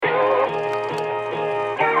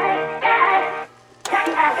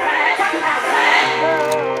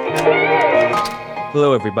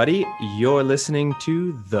Hello, everybody. You're listening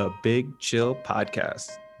to the Big Chill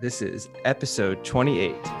Podcast. This is episode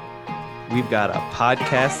 28. We've got a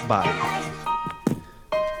podcast body.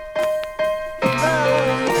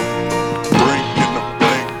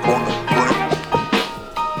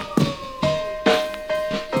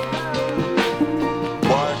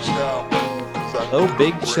 Hello,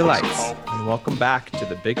 Big Chillites, and welcome back to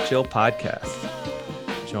the Big Chill Podcast.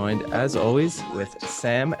 Joined, as always, with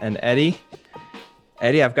Sam and Eddie.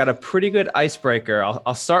 Eddie, I've got a pretty good icebreaker.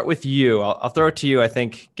 I'll start with you. I'll throw it to you. I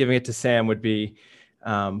think giving it to Sam would be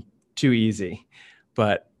too easy.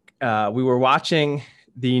 But we were watching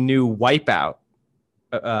the new Wipeout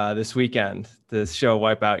this weekend, the show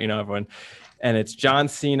Wipeout, you know, everyone. And it's John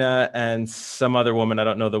Cena and some other woman. I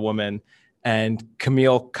don't know the woman. And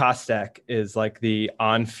Camille Kostek is like the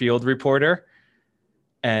on-field reporter.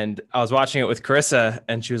 And I was watching it with Carissa,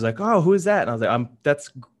 and she was like, "Oh, who is that?" And I was like,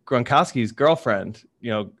 "That's Gronkowski's girlfriend." You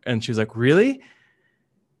know, and she was like, "Really?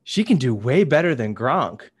 She can do way better than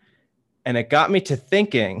Gronk." And it got me to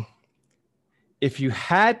thinking, if you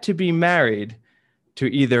had to be married to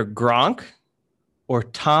either Gronk or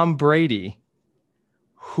Tom Brady,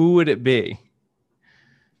 who would it be?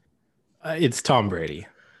 It's Tom Brady.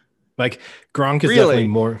 Like, Gronk is definitely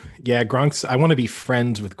more. Yeah, Gronk's. I want to be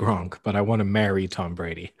friends with Gronk, but I want to marry Tom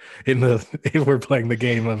Brady. If we're playing the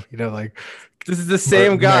game of, you know, like, this is the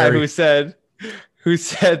same guy who said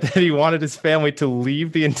that he wanted his family to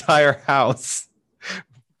leave the entire house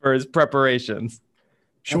for his preparations.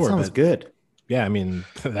 Sure, that sounds good. Yeah, I mean,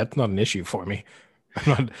 that's not an issue for me.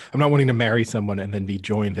 I'm not wanting to marry someone and then be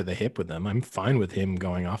joined at the hip with them. I'm fine with him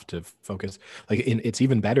going off to focus. Like, it's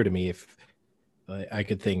even better to me if I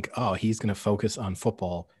could think, oh, he's going to focus on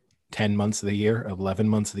football 10 months of the year, 11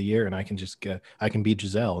 months of the year, and I can be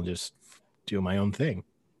Giselle and just do my own thing.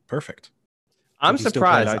 Perfect. I'm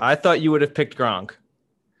surprised. I thought you would have picked Gronk.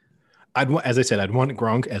 As I said, I'd want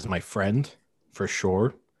Gronk as my friend for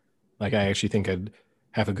sure. Like, I actually think I'd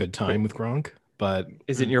have a good time with Gronk. But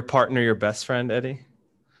isn't your partner your best friend, Eddie?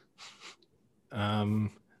 We'll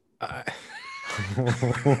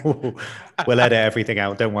edit everything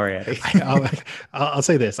out. Don't worry, Eddie. I'll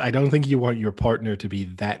say this. I don't think you want your partner to be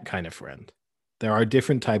that kind of friend. There are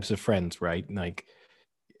different types of friends, right? Like,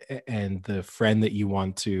 and the friend that you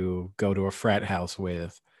want to go to a frat house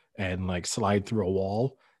with and like slide through a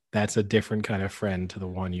wall, that's a different kind of friend to the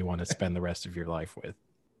one you want to spend the rest of your life with.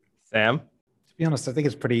 Sam? To be honest, I think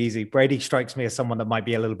it's pretty easy. Brady strikes me as someone that might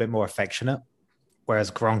be a little bit more affectionate,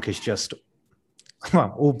 whereas Gronk is just,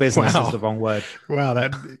 well, all business is the wrong word. Wow,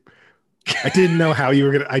 I didn't know how you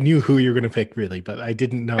were going to, I knew who you were going to pick really, but I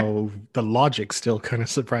didn't know the logic still kind of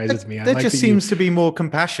surprises me. There just seems to be more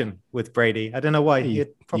compassion with Brady. I don't know why. He'd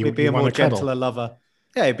probably be a more gentler lover.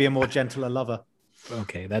 Yeah, he'd be a more gentler lover.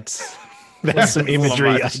 Okay, that's some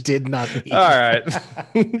imagery I did not need. All right.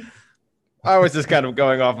 I was just kind of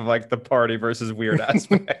going off of like the party versus weird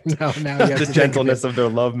aspect. Now the gentleness of their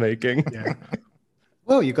lovemaking. Yeah.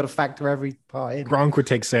 Well, you've got to factor every part in. Gronk would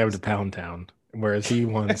take Sam to Pound Town, whereas he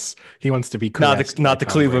wants to be not the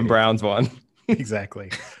Cleveland Browns one.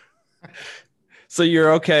 Exactly. So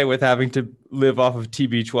you're okay with having to live off of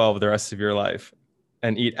TB12 the rest of your life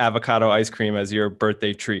and eat avocado ice cream as your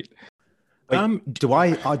birthday treat? Wait, do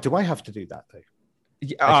I have to do that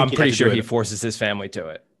though? I'm pretty sure he forces his family to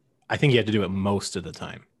it. I think you have to do it most of the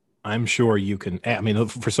time. I'm sure you can. I mean,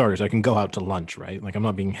 for starters, I can go out to lunch, right? Like, I'm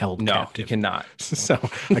not being held captive. No, you cannot. So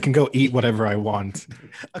I can go eat whatever I want.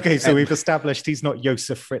 Okay, so we've established he's not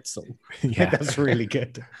Josef Fritzl. Yeah, that's really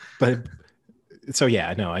good. But so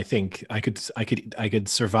yeah, no, I think I could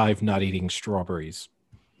survive not eating strawberries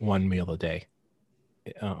one meal a day.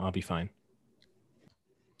 I'll be fine.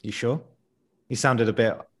 You sure? You sounded a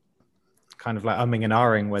bit kind of like umming and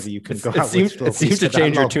ahhing whether you could go out with strawberries. It seems to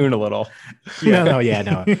change your tune a little. Yeah.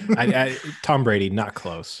 No. Tom Brady, not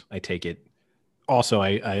close. I take it. Also,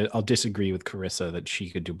 I'll disagree with Carissa that she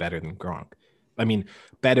could do better than Gronk. I mean,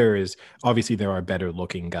 better is obviously there are better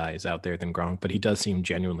looking guys out there than Gronk, but he does seem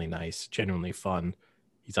genuinely nice, genuinely fun.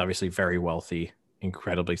 He's obviously very wealthy,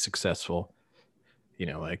 incredibly successful. You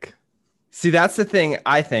know, like. See, that's the thing.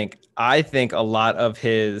 I think a lot of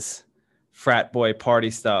his frat boy party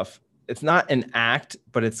stuff, it's not an act,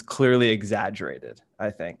 but it's clearly exaggerated, I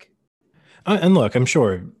think. And look, I'm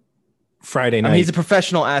sure Friday night. I mean, he's a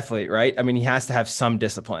professional athlete, right? I mean, he has to have some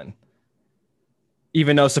discipline.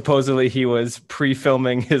 Even though supposedly he was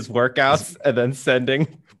pre-filming his workouts and then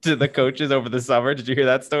sending to the coaches over the summer. Did you hear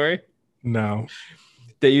that story? No.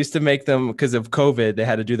 they used to make them, because of COVID, they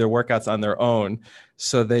had to do their workouts on their own.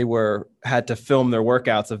 So they had to film their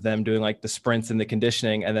workouts of them doing like the sprints and the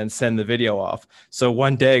conditioning and then send the video off. So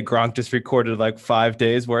one day Gronk just recorded like 5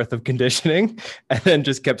 days worth of conditioning and then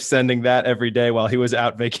just kept sending that every day while he was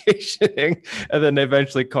out vacationing. And then they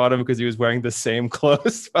eventually caught him because he was wearing the same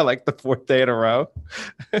clothes by like the 4th day in a row.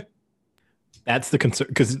 That's the concern,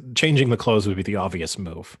 because changing the clothes would be the obvious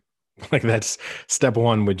move. Like that's step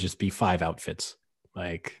one would just be 5 outfits.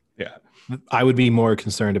 Like, yeah, I would be more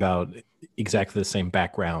concerned about exactly the same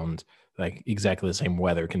background, like exactly the same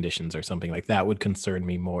weather conditions or something like that would concern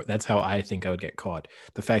me more. That's how I think I would get caught.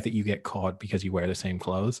 The fact that you get caught because you wear the same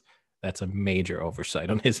clothes, that's a major oversight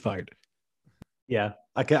on his part. Yeah,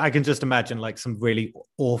 I can just imagine like some really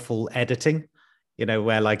awful editing,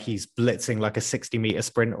 where like he's blitzing like a 60-meter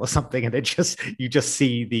sprint or something, and you just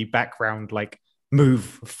see the background like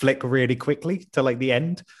flick really quickly to like the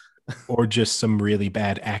end. Or just some really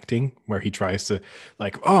bad acting where he tries to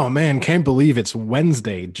like, oh man, can't believe it's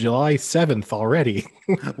Wednesday, July 7th already.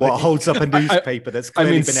 Well, holds up a newspaper that's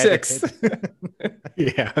clearly been 6. edited.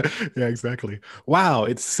 Yeah, exactly. Wow,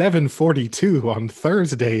 it's 7:42 on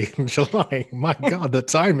Thursday in July. My God, the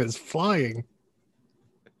time is flying.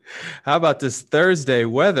 How about this Thursday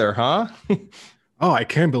weather, huh? Oh, I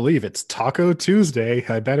can't believe it's Taco Tuesday.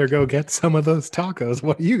 I better go get some of those tacos.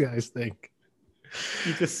 What do you guys think?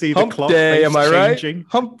 You just see Hump the clock day, am I changing. right?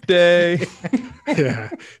 Hump day. Yeah.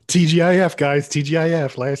 TGIF, guys.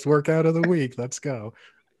 TGIF. Last workout of the week. Let's go.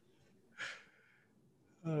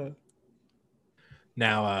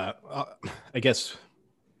 Now, I guess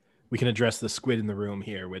we can address the squid in the room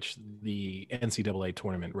here, which the NCAA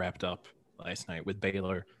tournament wrapped up last night with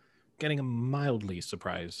Baylor getting a mildly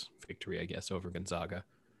surprise victory, I guess, over Gonzaga.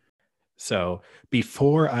 So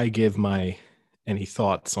before I give any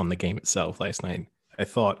thoughts on the game itself last night, I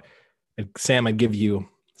thought, Sam, I'd give you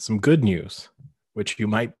some good news, which you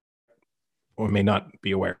might or may not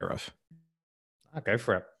be aware of. I'll go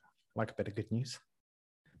for it. I like a bit of good news.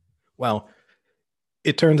 Well,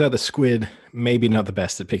 it turns out the Squid may be not the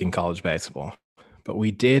best at picking college basketball, but we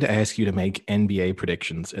did ask you to make NBA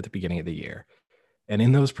predictions at the beginning of the year. And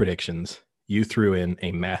in those predictions, you threw in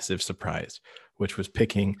a massive surprise, which was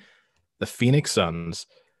picking the Phoenix Suns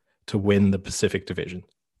to win the Pacific Division.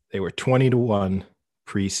 They were 20-1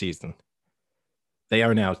 preseason. They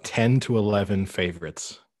are now 10-11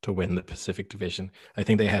 favorites to win the Pacific Division. I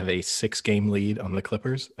think they have a 6-game lead on the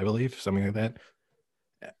Clippers, I believe, something like that.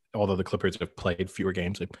 Although the Clippers have played fewer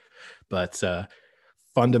games, but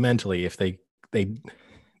fundamentally, if the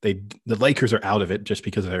Lakers are out of it just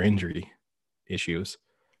because of their injury issues.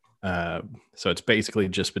 So it's basically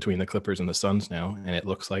just between the Clippers and the Suns now, and it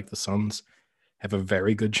looks like the Suns have a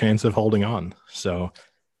very good chance of holding on. So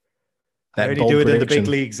I only do it in the big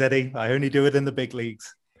leagues, Eddie. I only do it in the big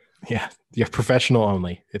leagues. Yeah, you're professional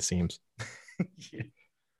only, it seems. Yeah.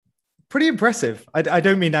 Pretty impressive. I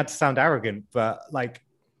don't mean that to sound arrogant, but like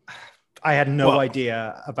I had no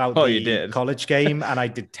idea about the college game, and I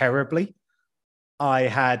did terribly. I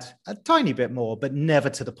had a tiny bit more, but never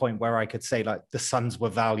to the point where I could say like the Suns were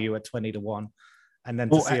value at 20-1, and then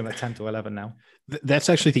to see them at 10-11 now. That's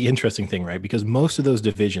actually the interesting thing, right? Because most of those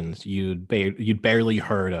divisions, you'd barely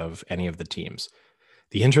heard of any of the teams.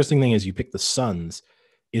 The interesting thing is you pick the Suns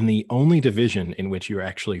in the only division in which you're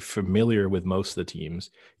actually familiar with most of the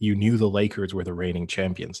teams. You knew the Lakers were the reigning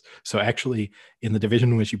champions. So actually, in the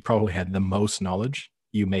division in which you probably had the most knowledge,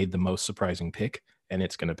 you made the most surprising pick, and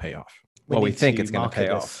it's going to pay off. Well, we think it's going to pay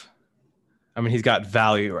off. I mean, he's got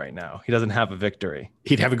value right now. He doesn't have a victory.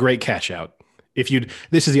 He'd have a great cash out.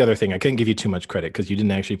 This is the other thing. I couldn't give you too much credit because you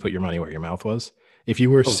didn't actually put your money where your mouth was. If you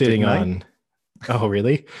were sitting on, oh,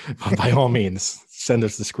 really? Well, by all means, send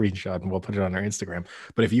us the screenshot and we'll put it on our Instagram.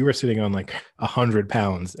 But if you were sitting on like 100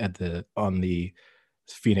 pounds on the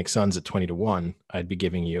Phoenix Suns at 20-1, I'd be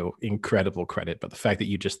giving you incredible credit. But the fact that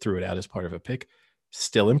you just threw it out as part of a pick,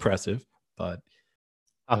 still impressive. But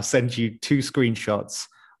I'll send you 2 screenshots.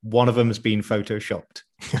 One of them has been photoshopped.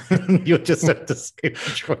 You'll just have to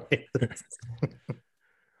screenshot it.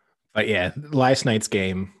 But yeah, last night's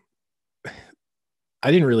game,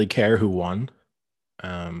 I didn't really care who won.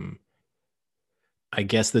 I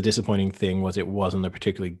guess the disappointing thing was it wasn't a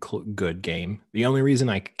particularly good game. The only reason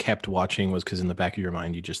I kept watching was because in the back of your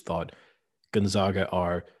mind, you just thought Gonzaga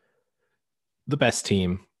are the best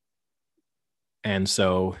team. And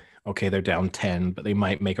so, okay, they're down 10, but they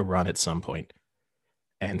might make a run at some point.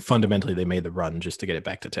 And fundamentally, they made the run just to get it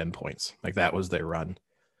back to 10 points. Like that was their run.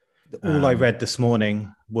 All I read this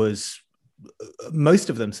morning was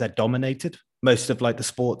most of them said dominated. Most of like the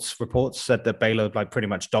sports reports said that Baylor like pretty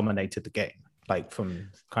much dominated the game. like from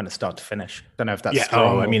kind of start to finish. Don't know if that's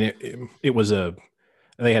strong. I mean, it was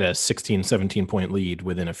they had a 16, 17 point lead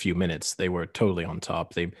within a few minutes. They were totally on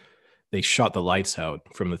top. They shot the lights out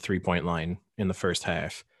from the 3-point line in the first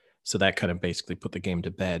half. So that kind of basically put the game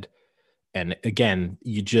to bed. And again,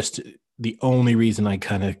 the only reason I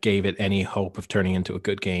kind of gave it any hope of turning into a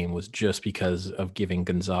good game was just because of giving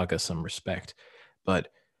Gonzaga some respect. But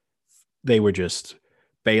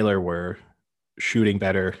Baylor were shooting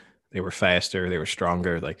better. They were faster. They were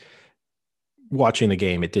stronger. Like, watching the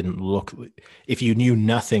game, it didn't look, if you knew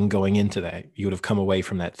nothing going into that, you would have come away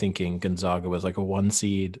from that thinking Gonzaga was like a 1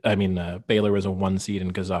 seed. I mean, Baylor was a 1 seed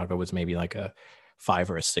and Gonzaga was maybe like a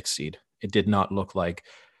 5 or a 6 seed. It did not look like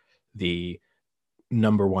the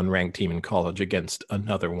number 1 ranked team in college against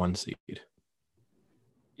another 1 seed.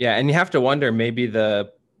 Yeah. And you have to wonder, maybe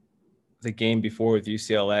the game before with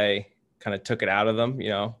UCLA kind of took it out of them,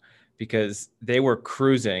 because they were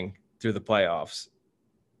cruising through the playoffs,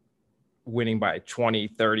 winning by 20,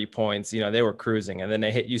 30 points. They were cruising, and then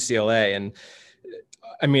they hit UCLA. And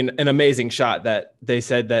I mean, an amazing shot that they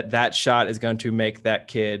said that shot is going to make that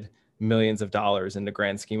kid millions of dollars in the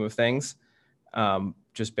grand scheme of things.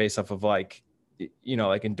 Just based off of like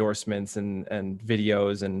endorsements and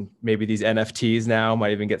videos, and maybe these NFTs now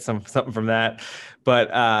might even get something from that.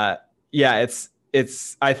 But yeah,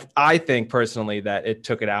 I think personally that it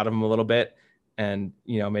took it out of them a little bit, and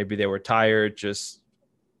maybe they were tired, just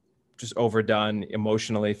overdone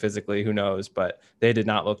emotionally, physically, who knows, but they did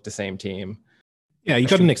not look the same team. Yeah, you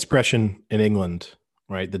got an expression in England,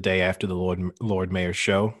 right, the day after the Lord Mayor's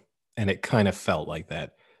show, and it kind of felt like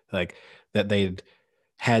that, like that they'd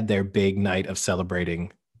had their big night of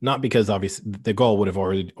celebrating, not because obviously the goal would have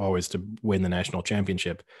always to win the national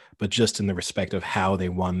championship, but just in the respect of how they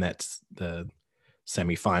won the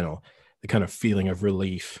semifinal, the kind of feeling of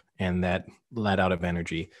relief and that let out of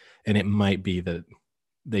energy. And it might be that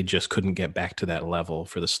they just couldn't get back to that level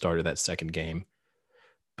for the start of that second game.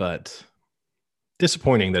 But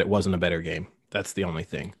disappointing that it wasn't a better game. That's the only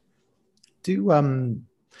thing. Do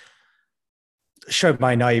show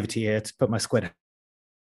my naivety here to put my squid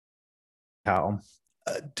hat on.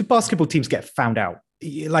 Do basketball teams get found out?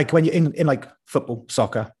 Like when you're in like football,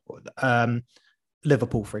 soccer,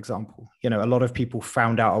 Liverpool, for example, a lot of people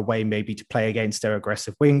found out a way maybe to play against their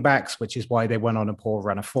aggressive wingbacks, which is why they went on a poor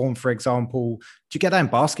run of form, for example. Do you get that in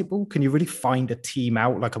basketball? Can you really find a team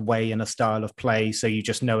out, like a way and a style of play, so you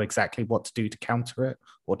just know exactly what to do to counter it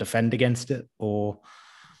or defend against it? Or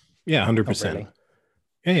yeah, 100%. Really?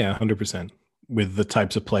 Yeah, 100%. With the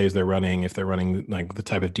types of plays they're running, if they're running like the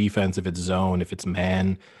type of defense, if it's zone, if it's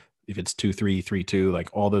man, if it's 2-3, 3-2, like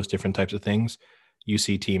all those different types of things. You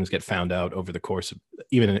see teams get found out over the course of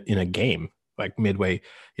even in a game, like midway,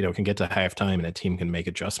 can get to halftime and a team can make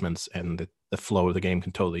adjustments and the flow of the game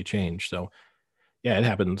can totally change. So yeah, it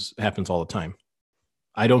happens all the time.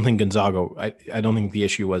 I don't think Gonzaga, I don't think the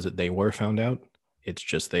issue was that they were found out. It's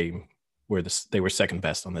just they were second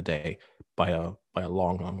best on the day by a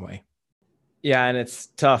long, long way. Yeah. And it's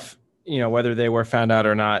tough, whether they were found out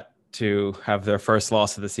or not, to have their first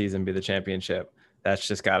loss of the season be the championship.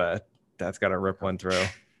 That's got to rip one through.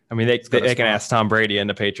 I mean, they can ask Tom Brady and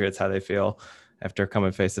the Patriots how they feel after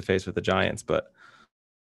coming face to face with the Giants, but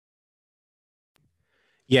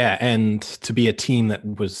yeah, and to be a team that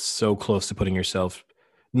was so close to putting yourself,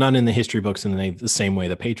 not in the history books in the same way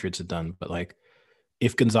the Patriots had done, but like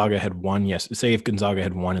if Gonzaga had won, if Gonzaga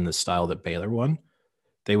had won in the style that Baylor won,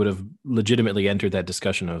 they would have legitimately entered that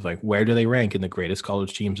discussion of like, where do they rank in the greatest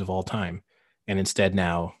college teams of all time? And instead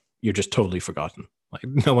now you're just totally forgotten. Like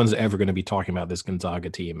no one's ever going to be talking about this Gonzaga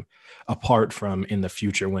team apart from in the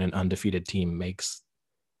future when an undefeated team makes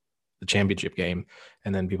the championship game.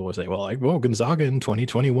 And then people will say, well, Gonzaga in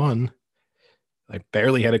 2021, like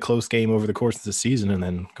barely had a close game over the course of the season and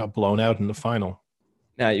then got blown out in the final.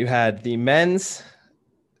 Now you had the men's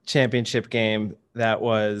championship game that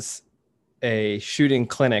was a shooting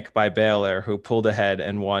clinic by Baylor, who pulled ahead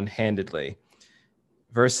and won handedly,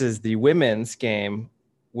 versus the women's game,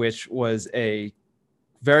 which was a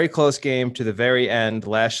very close game to the very end,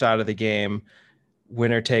 last shot of the game,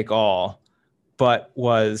 winner take all, but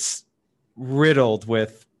was riddled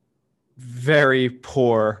with very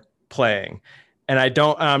poor playing. And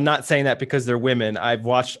I'm not saying that because they're women. I've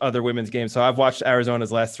watched other women's games. So I've watched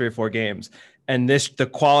Arizona's last 3 or 4 games, and the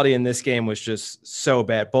quality in this game was just so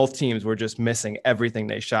bad. Both teams were just missing everything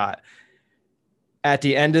they shot. At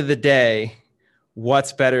the end of the day,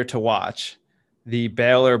 what's better to watch? The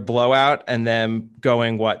Baylor blowout and them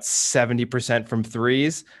going 70% from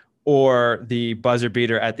threes, or the buzzer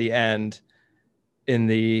beater at the end in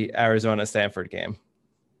the Arizona Stanford game?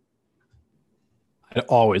 I'd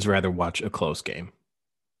always rather watch a close game.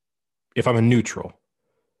 If I'm a neutral,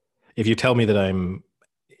 if you tell me that I'm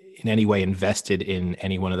in any way invested in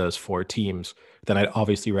any one of those four teams, then I'd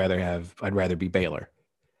rather be Baylor.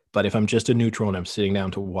 But if I'm just a neutral and I'm sitting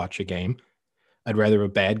down to watch a game, I'd rather a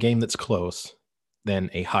bad game that's close than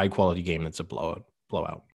a high quality game that's a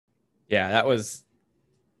blowout. Yeah,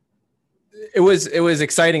 it was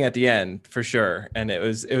exciting at the end for sure. And it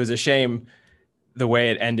was a shame the way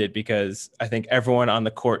it ended, because I think everyone on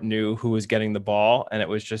the court knew who was getting the ball, and it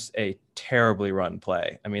was just a terribly run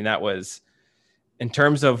play. I mean, that was, in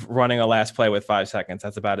terms of running a last play with 5 seconds,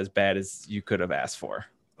 that's about as bad as you could have asked for.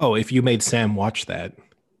 Oh, if you made Sam watch that,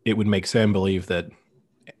 it would make Sam believe that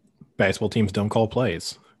basketball teams don't call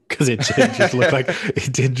plays, because it did just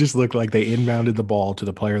look like they inbounded the ball to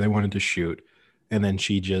the player they wanted to shoot, and then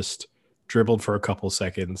she just dribbled for a couple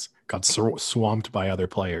seconds, got swamped by other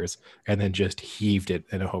players, and then just heaved it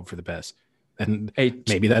in a hope for the best. And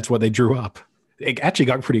maybe that's what they drew up. It actually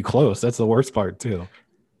got pretty close. That's the worst part too.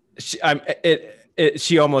 She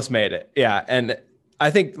almost made it. Yeah. And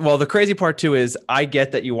I think, well, the crazy part too is, I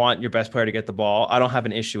get that you want your best player to get the ball. I don't have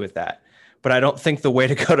an issue with that. But I don't think the way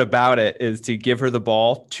to go about it is to give her the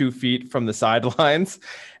ball 2 feet from the sidelines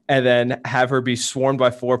and then have her be swarmed by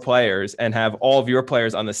 4 players and have all of your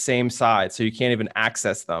players on the same side, so you can't even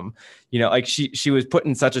access them. You know, like she was put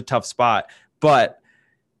in such a tough spot, but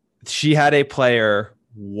she had a player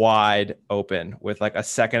wide open with like a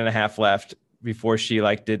second and a half left before she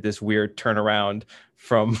like did this weird turnaround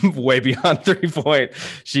from way beyond 3-point.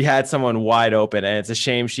 She had someone wide open, and it's a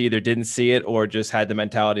shame she either didn't see it or just had the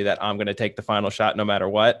mentality that I'm going to take the final shot no matter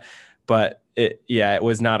what. But it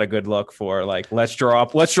was not a good look for like, let's draw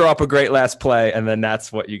up a great last play, and then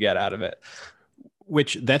that's what you get out of it.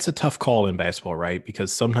 Which, that's a tough call in basketball, right?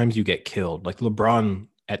 Because sometimes you get killed. Like LeBron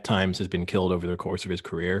at times has been killed over the course of his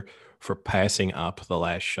career for passing up the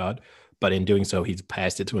last shot, but in doing so, he's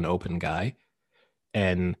passed it to an open guy.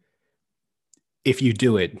 And if you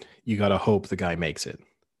do it, you got to hope the guy makes it.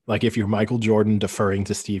 Like if you're Michael Jordan deferring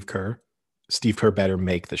to Steve Kerr better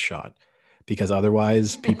make the shot, because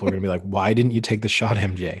otherwise people are going to be like, why didn't you take the shot,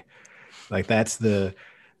 MJ? Like that's the...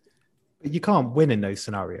 You can't win in those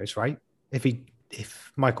scenarios, right?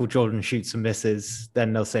 If Michael Jordan shoots and misses,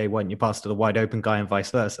 then they'll say, why don't you pass to the wide open guy, and vice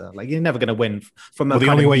versa. Like you're never going to win from a the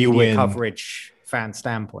only way you win coverage fan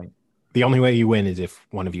standpoint. The only way you win is if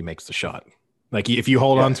one of you makes the shot. Like if you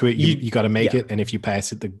hold on to it, you got to make it. And if you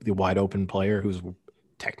pass it, the wide open player who's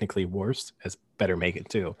technically worse has better make it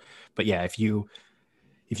too. But yeah, if you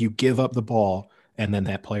give up the ball and then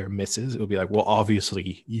that player misses, it'll be like, well,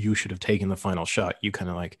 obviously you should have taken the final shot. You kind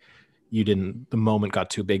of like, you didn't, the moment got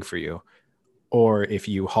too big for you. Or if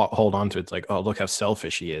you hold on to it, it's like, oh, look how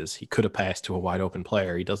selfish he is. He could have passed to a wide open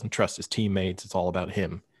player. He doesn't trust his teammates. It's all about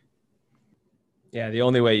him. Yeah, the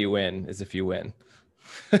only way you win is if you win.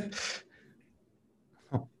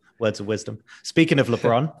 Words of wisdom. Speaking of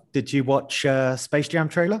LeBron, did you watch Space Jam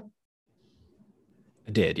trailer?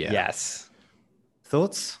 I did, yeah. Yes.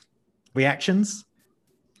 Thoughts? Reactions?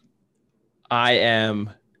 I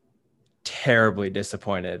am terribly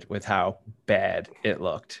disappointed with how bad it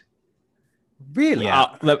looked. Really?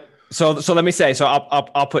 Yeah. So let me say, so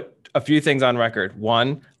I'll put a few things on record.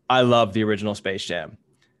 One, I love the original Space Jam.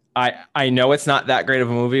 I know it's not that great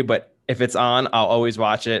of a movie, but if it's on, I'll always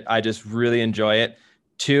watch it. I just really enjoy it.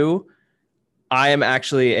 2, I am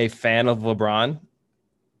actually a fan of LeBron.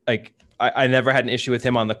 Like I never had an issue with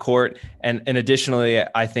him on the court. And additionally,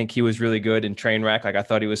 I think he was really good in Trainwreck. Like I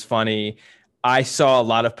thought he was funny. I saw a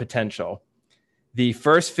lot of potential. The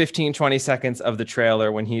first 15, 20 seconds of the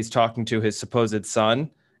trailer when he's talking to his supposed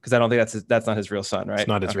son, because I don't think that's not his real son, right? It's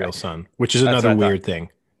not his real son, which is another weird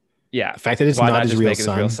thing. Yeah. The fact that it's not his real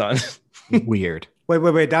son. Weird.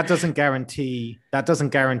 Wait. That doesn't guarantee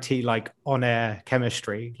like on-air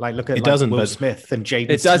chemistry. Like look at it doesn't, Will Smith and Jaden.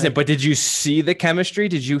 It doesn't. But did you see the chemistry?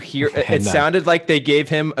 Did you hear? It sounded like they gave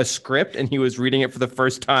him a script and he was reading it for the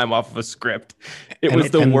first time off of a script. It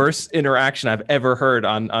was the worst interaction I've ever heard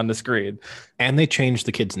on the screen. And they changed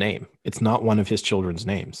the kid's name. It's not one of his children's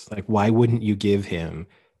names. Like, why wouldn't you give him?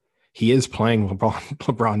 He is playing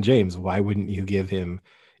LeBron James. Why wouldn't you give him?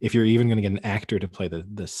 If you're even going to get an actor to play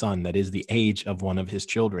the son that is the age of one of his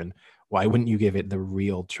children, why wouldn't you give it the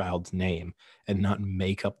real child's name and not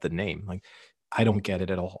make up the name? Like, I don't get it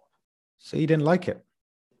at all. So you didn't like it?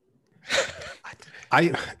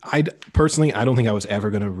 I personally, I don't think I was ever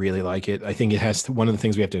going to really like it. I think it has one of the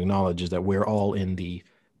things we have to acknowledge is that we're all in the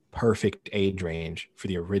perfect age range for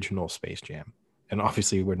the original Space Jam. And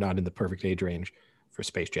obviously we're not in the perfect age range for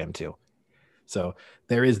Space Jam 2. So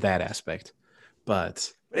there is that aspect,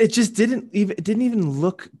 but it just didn't even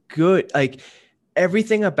look good. Like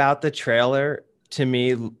everything about the trailer to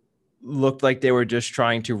me looked like they were just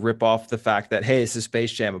trying to rip off the fact that, hey, this is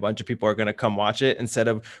Space Jam. A bunch of people are going to come watch it, instead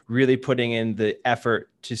of really putting in the effort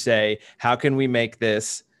to say, how can we make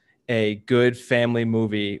this a good family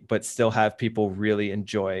movie, but still have people really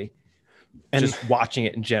enjoy just watching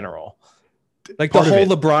it in general. Like the whole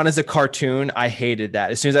LeBron is a cartoon. I hated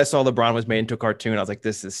that. As soon as I saw LeBron was made into a cartoon, I was like,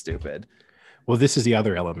 this is stupid. Well, this is the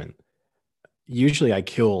other element. Usually I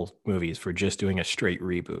kill movies for just doing a straight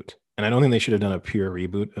reboot. And I don't think they should have done a pure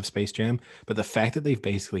reboot of Space Jam. But the fact that they've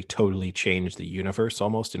basically totally changed the universe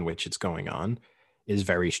almost in which it's going on is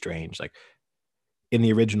very strange. Like in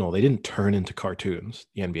the original, they didn't turn into cartoons,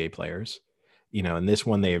 the NBA players. You know, in this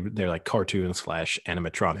one, they're like cartoon /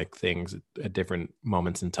 animatronic things at different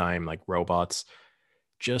moments in time, like robots.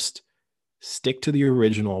 Just stick to the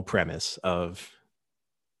original premise of,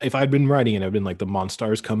 if I'd been writing it, I'd been like, the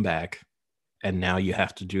Monstars come back, and now you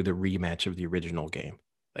have to do the rematch of the original game.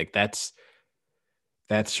 Like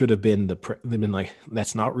that should have been they've been like,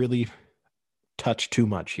 that's not really touched too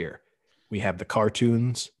much here. We have the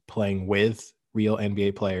cartoons playing with real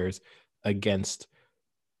NBA players against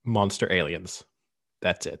monster aliens.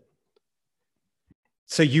 That's it.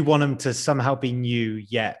 So you want them to somehow be new,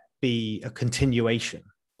 yet be a continuation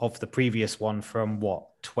of the previous one from what,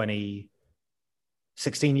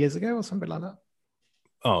 16 years ago or something like that?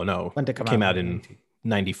 Oh no. When did it came out in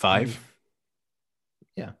 95?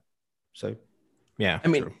 Yeah. So yeah. I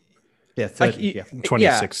mean, true. Yeah,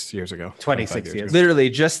 26 years ago. 26 years. Literally,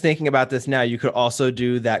 just thinking about this now, you could also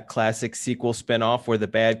do that classic sequel spinoff where the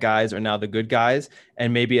bad guys are now the good guys,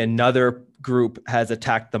 and maybe another group has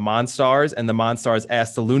attacked the Monstars, and the Monstars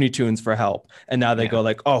ask the Looney Tunes for help, and now they go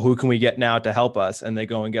like, oh, who can we get now to help us? And they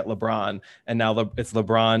go and get LeBron, and now it's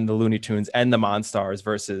LeBron, the Looney Tunes, and the Monstars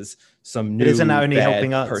versus some new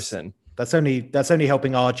bad person. That's only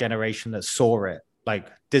helping our generation that saw it.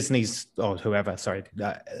 Like Disney's or whoever,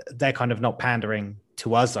 they're kind of not pandering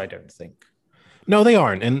to us, I don't think. No, they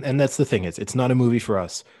aren't. And that's the thing, is it's not a movie for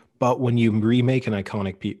us. But when you remake an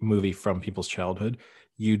iconic movie from people's childhood,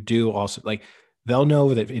 you do also, like, they'll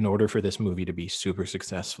know that in order for this movie to be super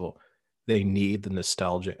successful, they need the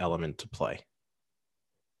nostalgia element to play.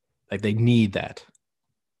 Like, they need that.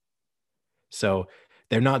 So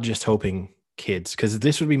they're not just hoping kids, because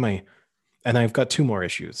this would be and I've got two more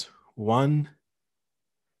issues. One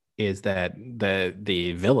is that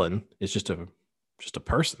the villain is just a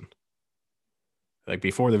person. Like,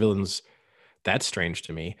 before the villains, that's strange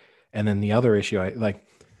to me. And then the other issue,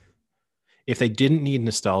 if they didn't need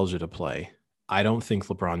nostalgia to play, I don't think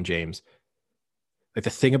LeBron James, like,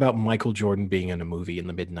 the thing about Michael Jordan being in a movie in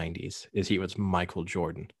the mid-90s is he was Michael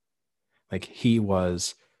Jordan. Like, he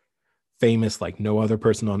was famous like no other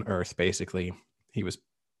person on earth, basically. He was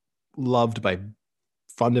loved by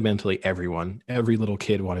fundamentally everyone. Every little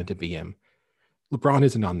kid wanted to be him. LeBron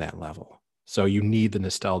isn't on that level. So you need the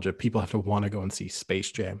nostalgia. People have to want to go and see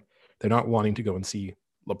Space Jam. They're not wanting to go and see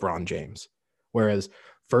LeBron James. Whereas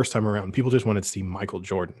first time around, people just wanted to see Michael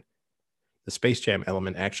Jordan. The Space Jam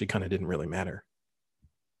element actually kind of didn't really matter.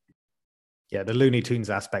 Yeah, the Looney Tunes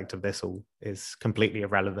aspect of this all is completely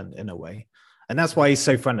irrelevant in a way. And that's why he's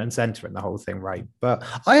so front and center in the whole thing, right? But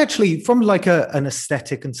I actually, from like an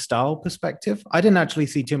aesthetic and style perspective, I didn't actually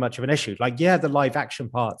see too much of an issue. Like, yeah, the live action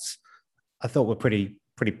parts I thought were pretty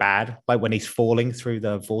bad. Like when he's falling through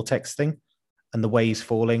the vortex thing, and the way he's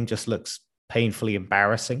falling just looks painfully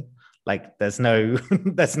embarrassing. Like there's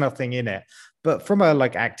nothing in it. But from a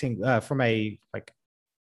like acting, from a like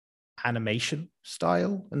animation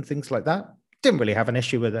style and things like that, didn't really have an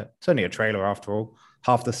issue with it. It's only a trailer after all.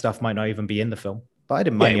 Half the stuff might not even be in the film, but I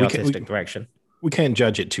didn't mind the artistic direction. We can't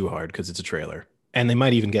judge it too hard because it's a trailer, and they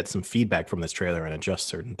might even get some feedback from this trailer and adjust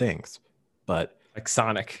certain things. But like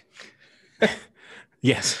Sonic.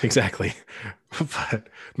 Yes, exactly. But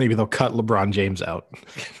maybe they'll cut LeBron James out.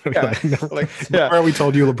 Yeah. Remember we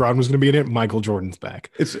told you LeBron was going to be in it? Michael Jordan's back.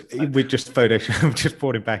 We just just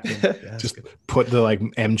brought him back in. Yeah, just put the like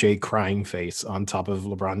MJ crying face on top of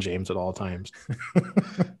LeBron James at all times.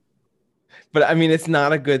 But I mean, it's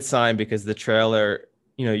not a good sign because the trailer,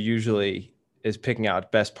 usually is picking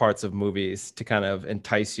out best parts of movies to kind of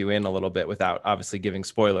entice you in a little bit without obviously giving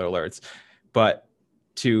spoiler alerts. But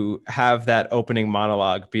to have that opening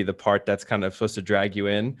monologue be the part that's kind of supposed to drag you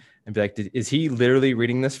in and be like, is he literally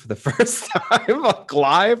reading this for the first time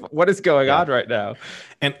live? What is going on right now?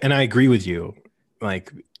 And I agree with you.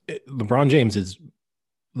 Like, LeBron James is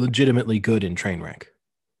legitimately good in Trainwreck.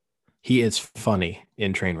 He is funny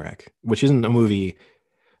in Trainwreck, which isn't a movie.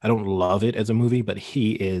 I don't love it as a movie, but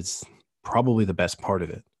he is probably the best part of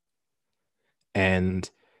it. And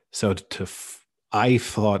so I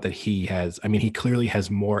thought that he clearly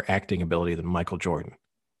has more acting ability than Michael Jordan.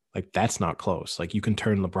 Like, that's not close. Like, you can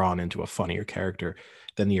turn LeBron into a funnier character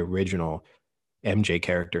than the original MJ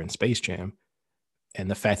character in Space Jam.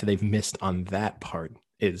 And the fact that they've missed on that part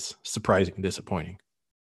is surprising and disappointing.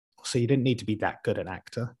 So you didn't need to be that good an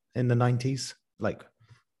actor in the 90s. Like,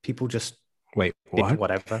 people just did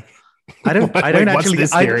whatever. I don't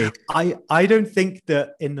actually. I don't think that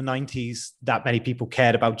in the 90s that many people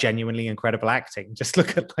cared about genuinely incredible acting. Just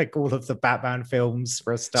look at like all of the Batman films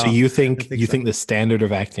for a start. So you think the standard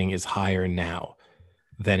of acting is higher now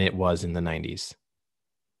than it was in the 90s?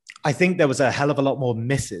 I think there was a hell of a lot more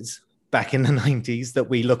misses back in the 90s that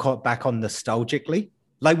we look back on nostalgically.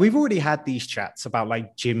 Like, we've already had these chats about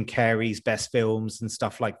like Jim Carrey's best films and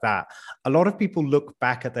stuff like that. A lot of people look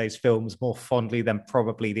back at those films more fondly than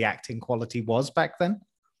probably the acting quality was back then.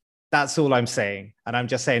 That's all I'm saying. And I'm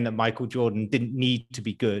just saying that Michael Jordan didn't need to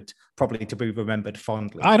be good, probably to be remembered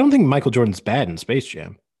fondly. I don't think Michael Jordan's bad in Space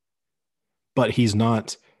Jam, but he's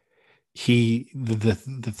not. The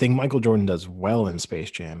thing Michael Jordan does well in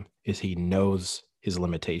Space Jam is he knows his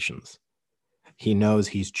limitations. He knows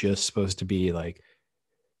he's just supposed to be like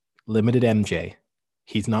limited MJ.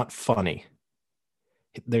 He's not funny.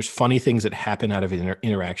 There's funny things that happen out of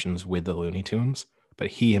interactions with the Looney Tunes, but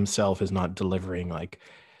he himself is not delivering like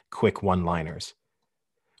quick one-liners.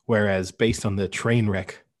 Whereas based on the train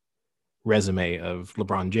wreck resume of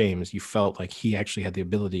LeBron James, you felt like he actually had the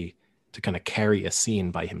ability to kind of carry a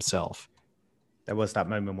scene by himself. There was that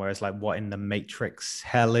moment where it's like, what in the Matrix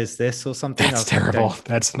hell is this or something? That's terrible.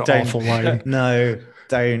 That's an awful line. No,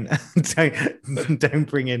 don't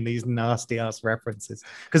bring in these nasty ass references.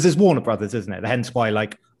 Because it's Warner Brothers, isn't it? Hence why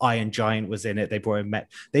like Iron Giant was in it. They brought in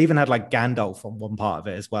they even had like Gandalf on one part of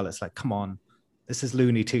it as well. It's like, come on, this is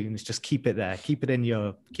Looney Tunes. Just keep it there. Keep it in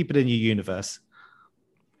your universe.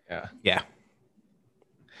 Yeah.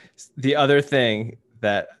 The other thing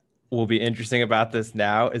that will be interesting about this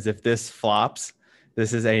now is if this flops,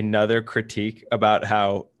 this is another critique about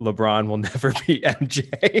how LeBron will never be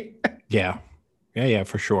MJ. Yeah,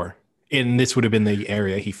 for sure. And this would have been the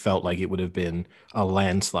area he felt like it would have been a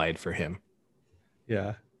landslide for him.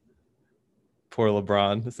 Yeah. Poor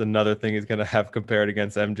LeBron. It's another thing he's going to have compared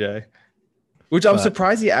against MJ, which I'm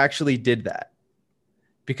surprised he actually did that,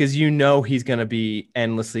 because he's going to be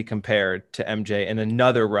endlessly compared to MJ in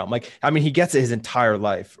another realm. Like, I mean, he gets it his entire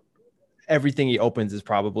life. Everything he opens is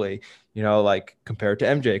probably, like compared to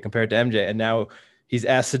MJ. And now he's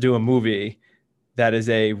asked to do a movie that is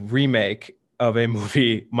a remake of a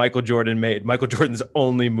movie Michael Jordan made, Michael Jordan's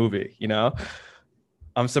only movie,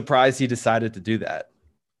 I'm surprised he decided to do that.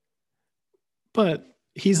 But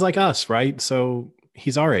he's like us, right? So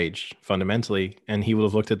he's our age fundamentally. And he would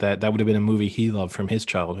have looked at that. That would have been a movie he loved from his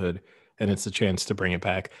childhood. And it's a chance to bring it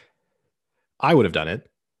back. I would have done it.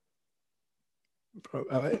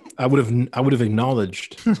 I would have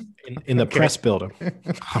acknowledged in the press buildup.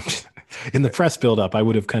 In the press buildup, I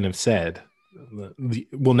would have kind of said,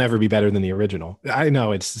 "We'll never be better than the original." I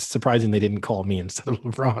know it's surprising they didn't call me instead of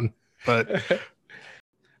LeBron, but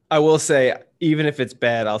I will say, even if it's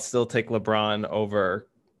bad, I'll still take LeBron over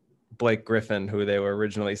Blake Griffin, who they were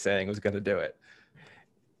originally saying was going to do it.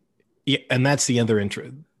 Yeah, and that's the other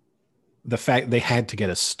the fact they had to get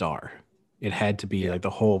a star. It had to be like the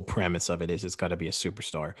whole premise of it is it's got to be a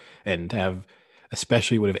superstar, and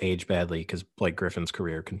especially would have aged badly because Blake Griffin's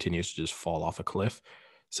career continues to just fall off a cliff.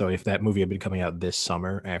 So if that movie had been coming out this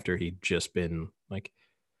summer after he'd just been like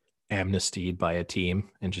amnestied by a team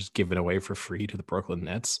and just given away for free to the Brooklyn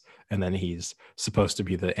Nets, and then he's supposed to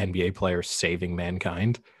be the NBA player saving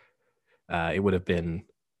mankind, that would have been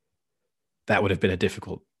a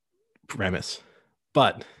difficult premise.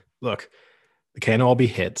 But look, they can't all be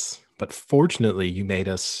hits. But fortunately, you made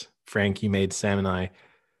Sam and I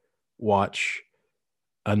watch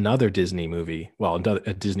another Disney movie,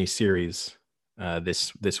 a Disney series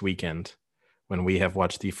this weekend, when we have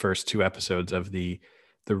watched the first 2 episodes of the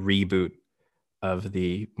reboot of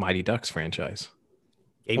the Mighty Ducks franchise.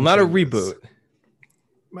 Well, not a reboot.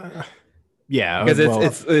 Yeah,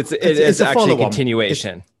 because it's actually a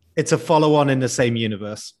continuation. It's a follow-on in the same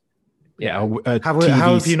universe. Yeah. How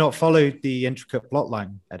have you not followed the intricate plot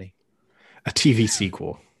line, Eddie? A TV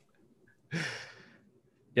sequel.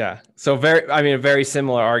 Yeah. So a very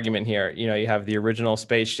similar argument here. You have the original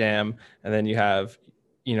Space Jam, and then you have,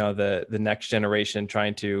 the next generation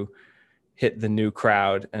trying to hit the new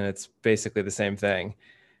crowd, and it's basically the same thing.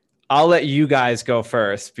 I'll let you guys go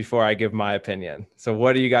first before I give my opinion. So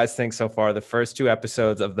what do you guys think so far? The first 2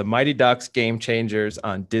 episodes of the Mighty Ducks Game Changers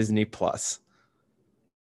on Disney Plus.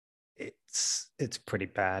 It's pretty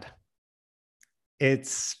bad.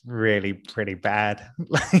 It's really pretty bad.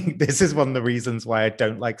 Like, this is one of the reasons why I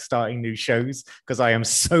don't like starting new shows, because I am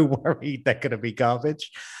so worried they're going to be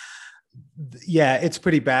garbage. Yeah, it's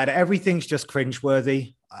pretty bad. Everything's just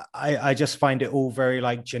cringeworthy. I just find it all very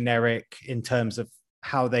like generic in terms of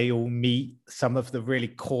how they all meet. Some of the really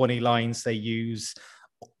corny lines they use.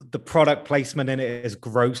 The product placement in it is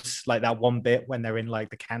gross. Like that one bit when they're in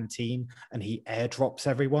like the canteen and he airdrops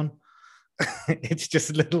everyone. It's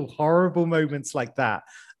just little horrible moments like that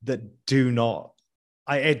do not.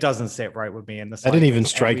 It doesn't sit right with me in the. That didn't even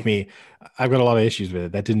strike me. I've got a lot of issues with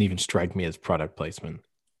it. That didn't even strike me as product placement.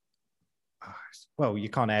 Well, you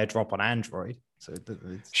can't airdrop on Android, so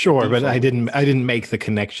sure, but I didn't make the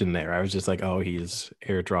connection there. I was just like, oh, he's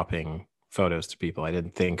airdropping photos to people. I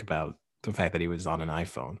didn't think about the fact that he was on an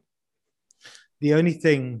iPhone. The only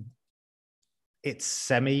thing, it's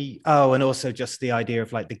semi. Oh, and also just the idea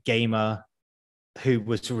of like the gamer who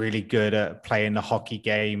was really good at playing the hockey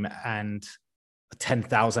game and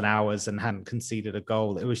 10,000 hours and hadn't conceded a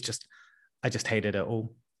goal. It was just, I just hated it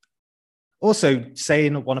all. Also,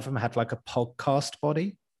 saying one of them had like a podcast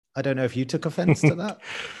body. I don't know if you took offense to that.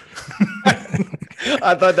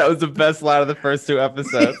 I thought that was the best line of the first two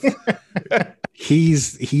episodes.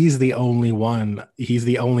 He's the only one. He's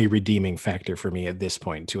the only redeeming factor for me at this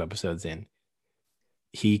point, 2 episodes in.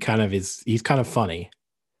 He's kind of funny.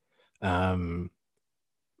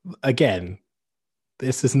 Again,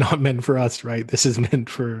 this is not meant for us, right? This is meant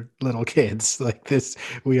for little kids. Like this,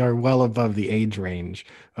 we are well above the age range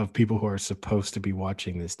of people who are supposed to be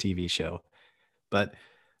watching this TV show. But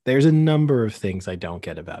there's a number of things I don't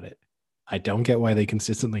get about it. I don't get why they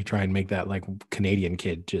consistently try and make that like Canadian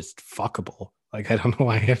kid just fuckable. Like, I don't know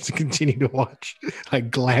why I have to continue to watch like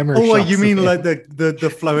glamour. Oh, you mean like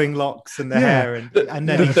the flowing locks and the hair and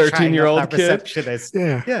then the 13-year-old kid. Receptionist.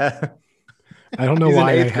 Yeah. I don't know He's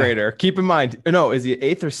why. He's an 8th grader. Keep in mind, no, is he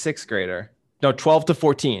 8th or 6th grader? No, 12 to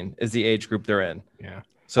 14 is the age group they're in. Yeah.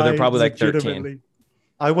 So they're probably like 13.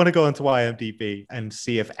 I want to go onto IMDb and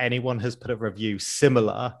see if anyone has put a review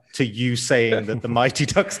similar to you saying that the Mighty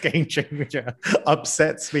Ducks Game Changer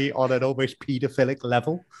upsets me on an almost pedophilic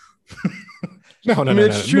level. No.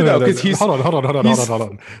 It's true though, because he's hold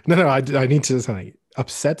on. No, I need to say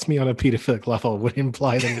upsets me on a pedophilic level would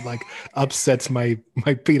imply that it like upsets my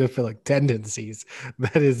pedophilic tendencies.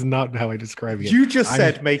 That is not how I describe it. You just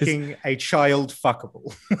said making a child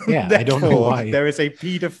fuckable. Yeah, I don't know why. There is a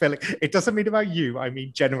pedophilic. It doesn't mean about you. I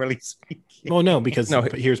mean generally speaking. Well, no, because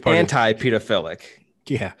here's part anti-pedophilic.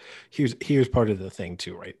 Yeah, here's part of the thing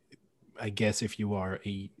too, right? I guess if you are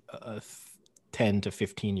a 10 to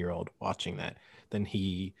 15-year-old watching that, then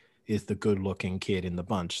he is the good-looking kid in the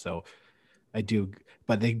bunch. So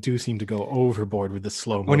but they do seem to go overboard with the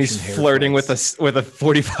slow motion when he's flirting with a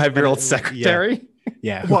 45-year-old secretary.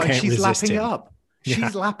 Yeah, what? She's lapping it up.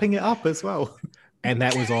 She's lapping it up as well. And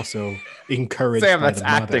that was also encouraged. Sam, that's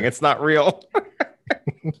acting. It's not real.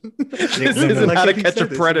 This isn't How to Catch a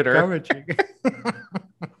Predator.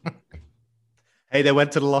 Hey, they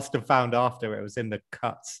went to the Lost and Found after. It was in the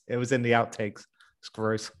cuts. It was in the outtakes. It's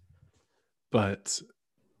gross. But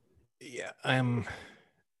yeah, and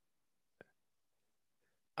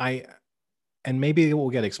maybe it will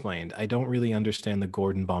get explained. I don't really understand the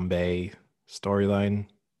Gordon Bombay storyline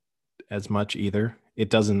as much either. It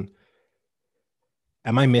doesn't.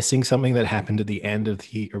 Am I missing something that happened at the end of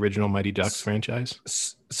the original Mighty Ducks franchise?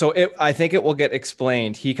 So I think it will get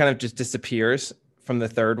explained. He kind of just disappears from the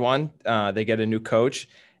third one. They get a new coach.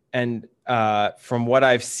 And from what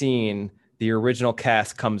I've seen, the original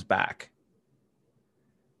cast comes back.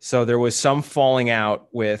 So there was some falling out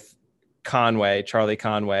with Charlie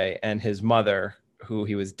Conway, and his mother, who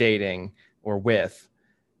he was dating or with.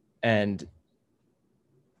 And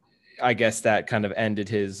I guess that kind of ended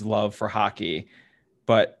his love for hockey.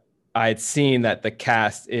 But I had seen that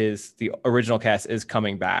the original cast is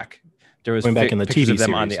coming back. There was back in the pictures TV of them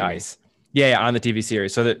series, on the ice. Yeah, on the TV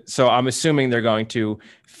series. So I'm assuming they're going to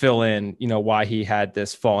fill in, why he had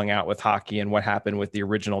this falling out with hockey and what happened with the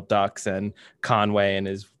original Ducks and Conway and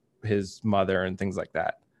his mother and things like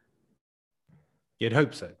that. You'd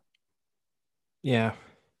hope so. Yeah.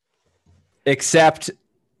 Except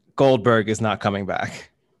Goldberg is not coming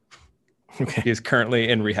back. Okay. He's currently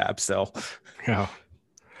in rehab still. Yeah.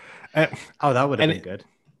 That would have been good.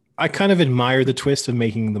 I kind of admire the twist of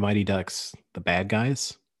making the Mighty Ducks the bad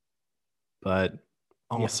guys, but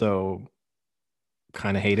also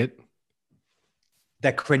kind of hate it.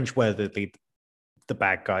 They're cringeworthy, the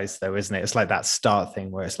bad guys, though, isn't it? It's like that start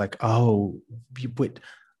thing where it's like, oh,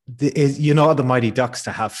 you're not the Mighty Ducks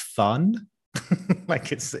to have fun.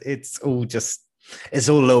 Like it's all just It's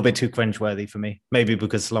all a little bit too cringeworthy for me. Maybe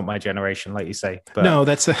because it's not my generation, like you say. But no,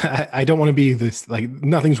 that's I don't want to be this, like,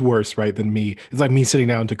 nothing's worse, right, than me. It's like me sitting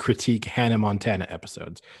down to critique Hannah Montana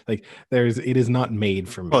episodes. Like, it is not made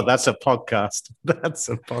for me. Oh, that's a podcast. That's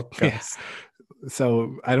a podcast. Yeah.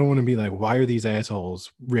 So I don't want to be like, why are these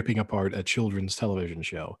assholes ripping apart a children's television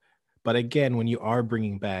show? But again, when you are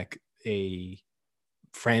bringing back a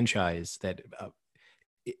franchise that,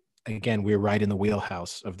 again, we're right in the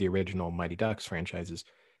wheelhouse of the original Mighty Ducks franchises,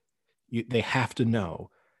 they have to know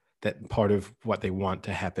that part of what they want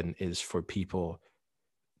to happen is for people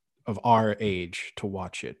of our age to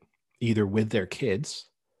watch it, either with their kids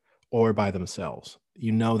or by themselves.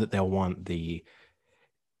 You know that they'll want the,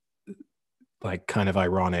 like, kind of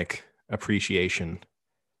ironic appreciation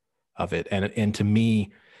of it. And to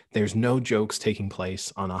me, there's no jokes taking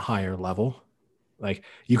place on a higher level. Like,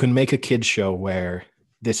 you can make a kid's show where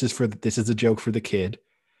this is a joke for the kid,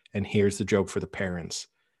 and here's the joke for the parents,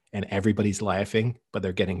 and everybody's laughing, but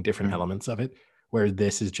they're getting different elements of it. Where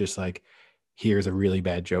this is just like, here's a really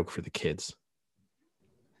bad joke for the kids.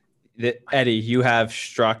 Eddie, you have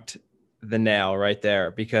struck the nail right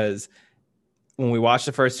there, because when we watched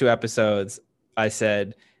the first 2 episodes, I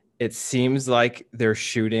said, it seems like they're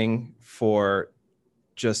shooting for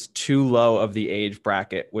just too low of the age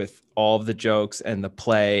bracket with all of the jokes and the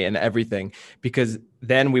play and everything. Because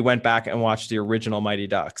then we went back and watched the original Mighty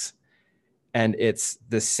Ducks, and it's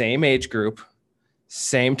the same age group,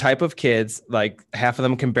 same type of kids. Like, half of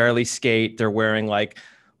them can barely skate. They're wearing like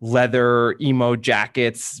leather emo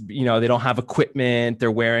jackets. You know, they don't have equipment.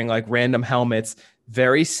 They're wearing like random helmets.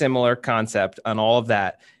 Very similar concept on all of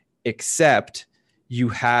that, except you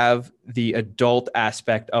have the adult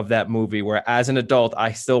aspect of that movie, where as an adult,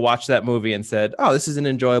 I still watched that movie and said, oh, this is an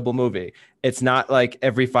enjoyable movie. It's not like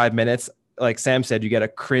every 5 minutes, like Sam said, you get a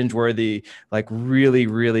cringeworthy, like really,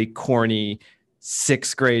 really corny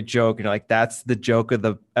 6th grade joke. And you're like, that's the joke of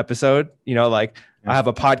the episode. You know, like, I have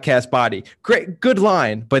a podcast body. Great, good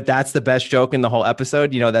line, but that's the best joke in the whole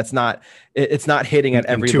episode. You know, it's not hitting at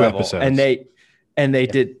every level. Episodes.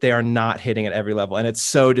 They are not hitting at every level. And it's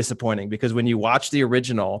so disappointing, because when you watch the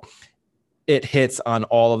original, it hits on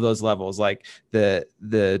all of those levels, like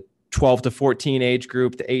the 12 to 14 age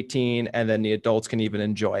group, to 18, and then the adults can even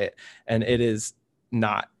enjoy it. And it is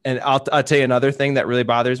not. And I'll tell you another thing that really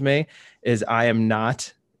bothers me is I am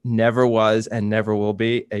not, never was, and never will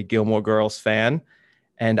be a Gilmore Girls fan.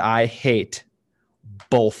 And I hate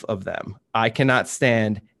both of them. I cannot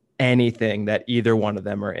stand anything that either one of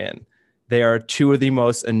them are in. They are 2 of the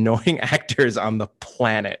most annoying actors on the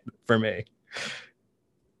planet for me.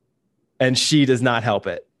 And she does not help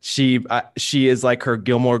it. She is like her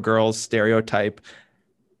Gilmore Girls stereotype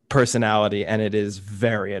personality, and it is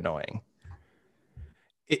very annoying.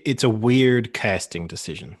 It's a weird casting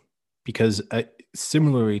decision, because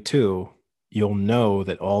similarly too, you'll know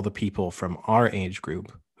that all the people from our age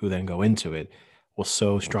group who then go into it will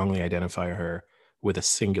so strongly identify her with a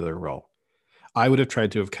singular role. I would have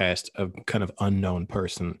tried to have cast a kind of unknown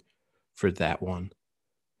person for that one,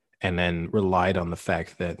 and then relied on the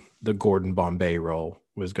fact that the Gordon Bombay role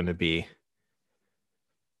was going to be,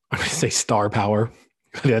 I'm going to say, star power.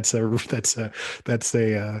 That's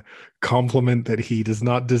a compliment that he does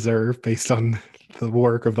not deserve based on the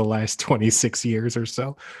work of the last 26 years or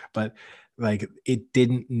so. But like, it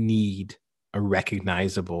didn't need a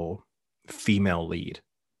recognizable female lead.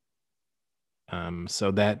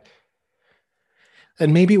 So that,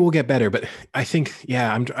 and maybe it will get better, but I think,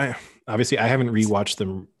 yeah, obviously I haven't rewatched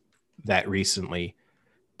them that recently,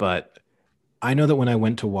 but I know that when I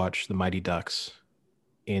went to watch the Mighty Ducks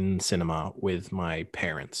in cinema with my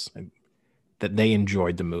parents, that they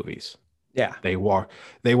enjoyed the movies. Yeah. They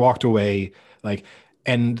walked away like,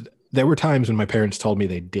 and there were times when my parents told me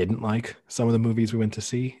they didn't like some of the movies we went to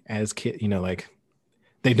see as kids, you know, like,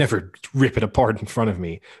 they'd never rip it apart in front of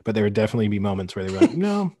me, but there would definitely be moments where they were like,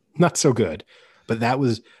 no, not so good. But that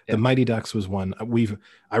was, the Mighty Ducks was one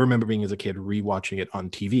I remember being as a kid rewatching it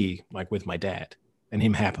on TV, like with my dad, and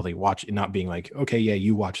him happily watching, not being like, okay, yeah,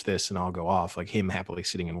 you watch this and I'll go off, like him happily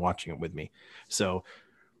sitting and watching it with me. So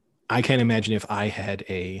I can't imagine if I had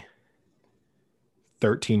a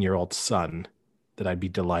 13-year-old son that I'd be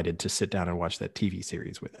delighted to sit down and watch that TV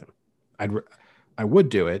series with him. I would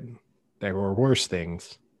do it. There were worse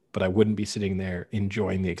things, but I wouldn't be sitting there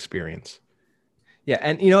enjoying the experience. Yeah.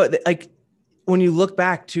 And, you know, like, when you look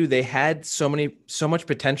back too, they had so much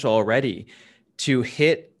potential already to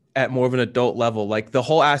hit at more of an adult level. Like, the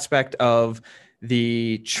whole aspect of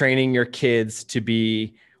the training your kids to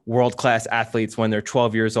be world-class athletes when they're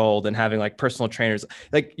 12 years old and having like personal trainers.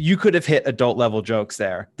 Like you could have hit adult level jokes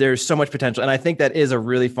there. There's so much potential. And I think that is a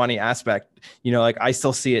really funny aspect. You know, like I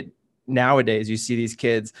still see it nowadays. You see these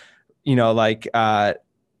kids, you know, like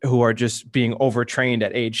who are just being overtrained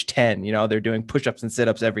at age 10. You know, they're doing push-ups and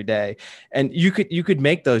sit-ups every day. And you could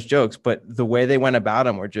make those jokes, but the way they went about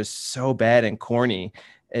them were just so bad and corny.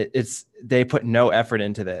 They put no effort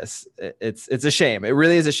into this. It's a shame. It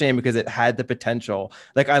really is a shame because it had the potential.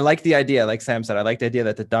 Like I like the idea, like Sam said, I like the idea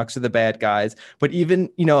that the Ducks are the bad guys, but even,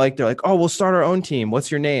 you know, like they're like, oh, we'll start our own team. What's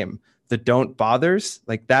your name? The Don't Bothers.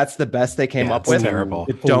 Like that's the best they came up with. Terrible.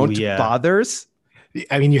 The Don't Bothers.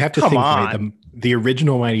 I mean, you have to think, right? The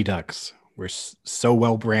original Mighty Ducks were so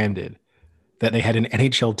well branded that they had an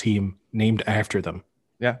NHL team named after them.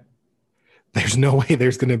 Yeah. There's no way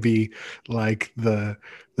there's going to be like the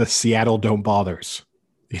Seattle Don't Bothers.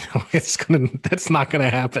 You know, that's not going to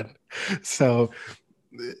happen. So,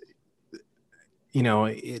 you know,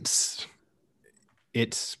 it's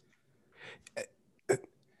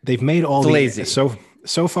they've made all lazy.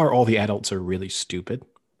 So far, all the adults are really stupid,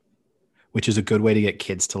 which is a good way to get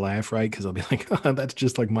kids to laugh, right? Because they'll be like, oh, that's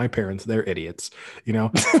just like my parents. They're idiots, you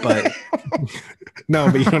know? But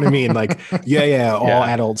no, but you know what I mean? Like, yeah, all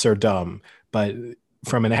adults are dumb. But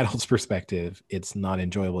from an adult's perspective, it's not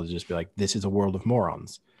enjoyable to just be like, this is a world of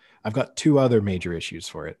morons. I've got two other major issues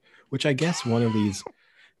for it, which I guess one of these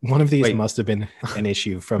must have been an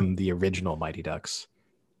issue from the original Mighty Ducks.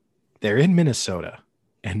 They're in Minnesota,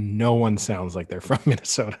 and no one sounds like they're from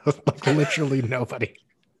Minnesota. Like literally nobody.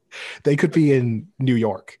 They could be in New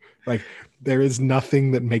York. Like there is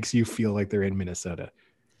nothing that makes you feel like they're in Minnesota.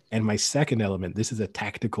 And my second element, this is a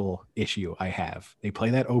tactical issue I have. They play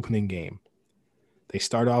that opening game. They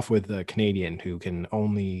start off with a Canadian who can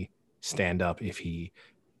only stand up if he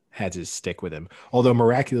has his stick with him. Although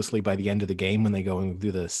miraculously by the end of the game, when they go and do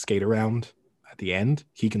the skate around at the end,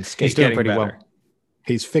 he can skate. He's doing pretty well.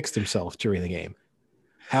 He's fixed himself during the game.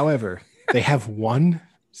 However, they have one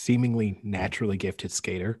seemingly naturally gifted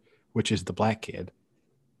skater, which is the black kid.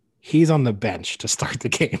 He's on the bench to start the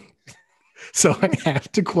game. So I have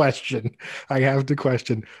to question.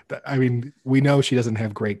 I mean, we know she doesn't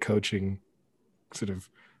have great coaching sort of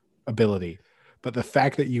ability, but the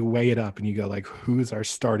fact that you weigh it up and you go like, who's our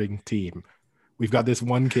starting team? We've got this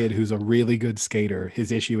one kid who's a really good skater.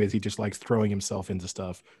 His issue is he just likes throwing himself into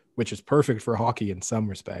stuff, which is perfect for hockey in some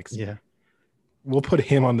respects. Yeah. We'll put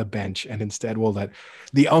him on the bench and instead we'll let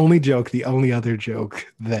the only other joke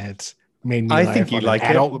that made me laugh. I think you like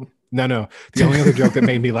adult. No. The only other joke that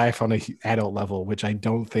made me laugh on an adult level, which I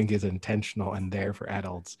don't think is intentional and there for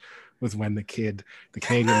adults, was when the Canadian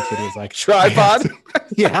kid was like, tripod.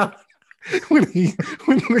 Yeah. when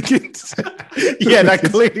the kid said, that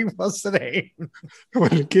clearly was the name. When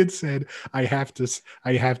the kid said, I have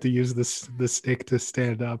to use the stick to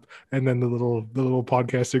stand up, and then the little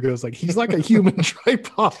podcaster goes like, he's like a human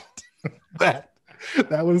tripod. That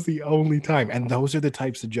was the only time. And those are the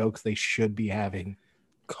types of jokes they should be having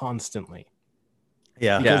constantly.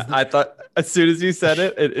 Yeah. I thought as soon as you said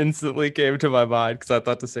it, it instantly came to my mind because I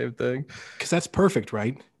thought the same thing. Because that's perfect,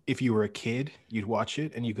 right? If you were a kid, you'd watch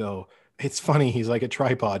it and you go, it's funny. He's like a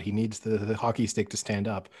tripod. He needs the hockey stick to stand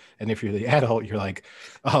up. And if you're the adult, you're like,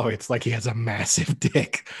 oh, it's like he has a massive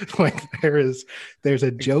dick. Like there's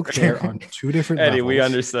a joke there on two different Eddie, levels. we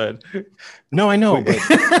understood. No, I know.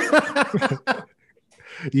 But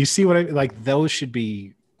you see what I like? Those should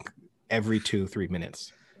be every 2-3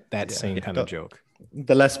 minutes. That same kind of joke.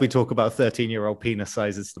 The less we talk about 13-year-old penis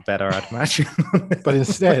sizes, the better, I'd imagine. But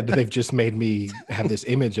instead, they've just made me have this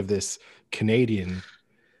image of this Canadian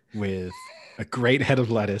with a great head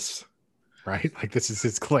of lettuce, right? Like this is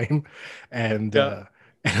his claim, and a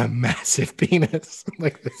massive penis.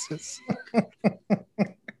 Like this is.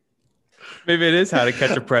 Maybe it is How to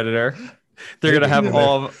Catch a Predator. They're gonna have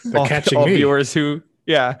all viewers who.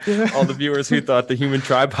 Yeah, all the viewers who thought the human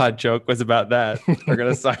tripod joke was about that are going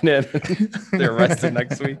to sign in. They're arrested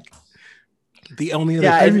next week. The only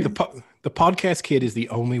other the podcast kid is the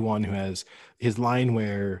only one who has his line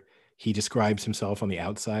where he describes himself on the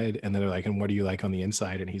outside, and then they're like, "And what are you like on the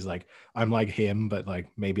inside?" And he's like, "I'm like him, but like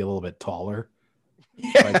maybe a little bit taller."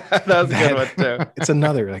 Yeah, like, that was a good one too. It's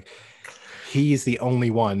another like he's the only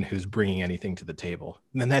one who's bringing anything to the table,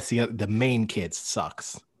 and then that's the main kid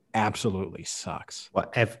sucks. Absolutely sucks.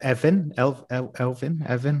 What Evan,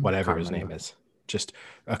 whatever his name is, just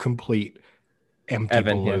a complete empty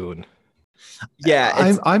balloon.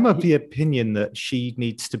 Yeah, I'm of the opinion that she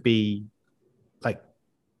needs to be like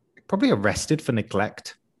probably arrested for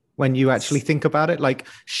neglect. When you actually think about it, like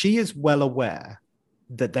she is well aware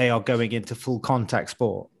that they are going into full contact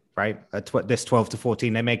sport. right? This 12 to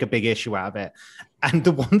 14, they make a big issue out of it. And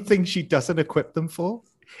the one thing she doesn't equip them for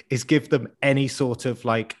is give them any sort of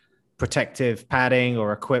like protective padding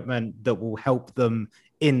or equipment that will help them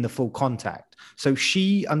in the full contact. So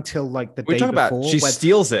she, until like the day before, she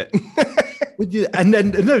steals it. And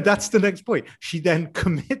then, no, that's the next point. She then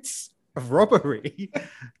commits a robbery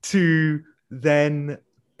to then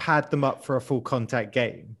pad them up for a full contact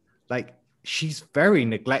game. Like, she's very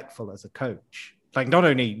neglectful as a coach. Like, not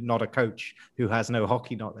only not a coach who has no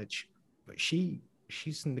hockey knowledge, but she's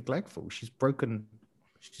neglectful. She's going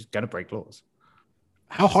to break laws.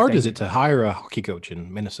 How hard is it to hire a hockey coach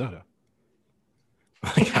in Minnesota?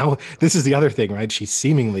 Like, this is the other thing, right? She's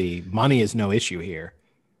seemingly, money is no issue here.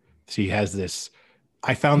 She has this.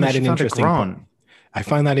 I found that an interesting point. I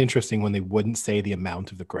find that interesting when they wouldn't say the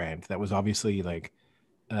amount of the grant. That was obviously like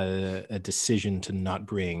a decision to not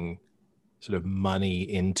bring sort of money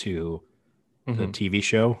into the TV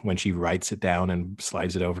show when she writes it down and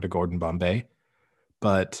slides it over to Gordon Bombay.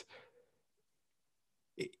 But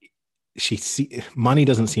money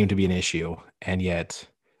doesn't seem to be an issue. And yet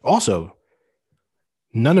also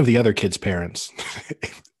none of the other kids' parents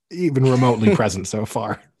even remotely present so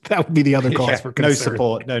far. That would be the other cause for concern. No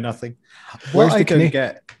support, no nothing. Where's the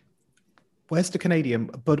Canadian?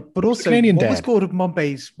 But also, Canadian what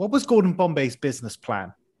was Gordon Bombay's business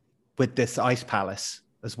plan with this ice palace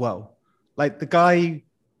as well? Like, the guy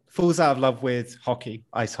falls out of love with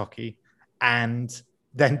ice hockey, and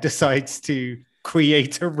then decides to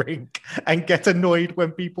create a rink and get annoyed when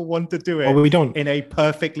people want to do it in a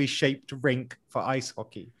perfectly shaped rink for ice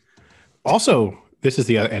hockey. Also, this is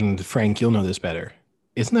and Frank, you'll know this better.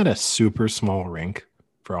 Isn't that a super small rink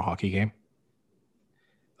for a hockey game?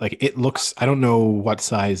 Like, it looks, I don't know what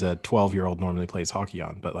size a 12-year-old normally plays hockey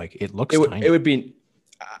on, but like, it looks tiny. It would be,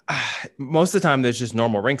 most of the time there's just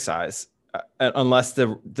normal rink size, unless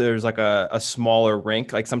there's like a smaller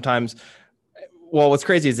rink. Like, sometimes, well, what's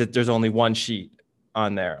crazy is that there's only one sheet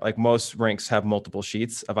on there. Like, most rinks have multiple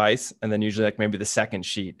sheets of ice, and then usually like maybe the second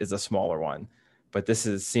sheet is a smaller one. But this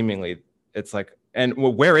is seemingly, it's like, and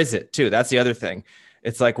where is it too? That's the other thing.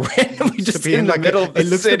 It's like randomly just in the middle of the city. It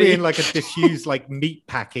looks to be in like a disused like meat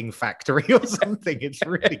packing factory or something. It's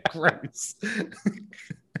really gross.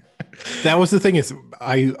 That was the thing, is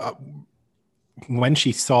when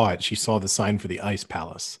she saw it, she saw the sign for the Ice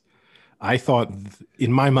Palace. I thought,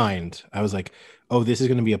 in my mind, I was like, oh, this is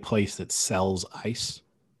going to be a place that sells ice.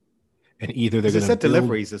 And either they're going to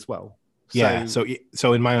deliveries as well. Yeah. So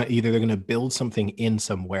in my mind, either they're going to build something in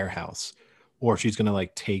some warehouse, or she's going to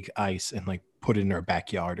like take ice and like put it in her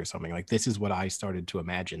backyard or something. Like, this is what I started to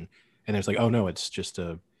imagine. And it's like, oh no, it's just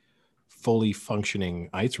a fully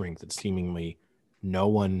functioning ice rink that seemingly no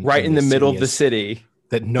one right in the middle of the city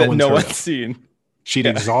that no one's seen. She'd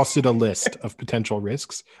exhausted a list of potential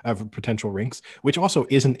rinks, which also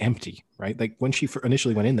isn't empty, right? Like, when she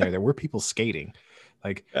initially went in there were people skating.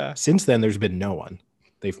 Like, since then, there's been no one.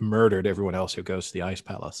 They've murdered everyone else who goes to the Ice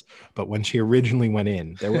Palace. But when she originally went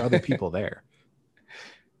in, there were other people there.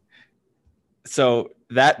 So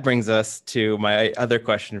that brings us to my other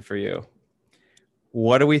question for you.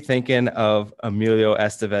 What are we thinking of Emilio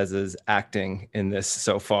Estevez's acting in this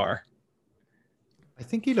so far? I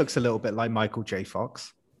think he looks a little bit like Michael J.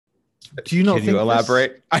 Fox. Do you not Can you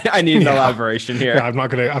elaborate? I need an elaboration here. Yeah, I'm not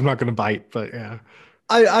gonna bite, but yeah.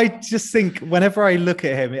 I just think whenever I look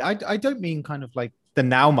at him, I don't mean kind of like the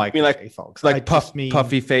now Michael J. Fox. Like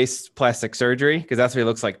puffy face plastic surgery, because that's what he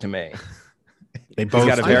looks like to me. He's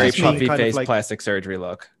got a very puffy face plastic surgery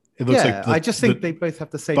look. It looks like I just think they both have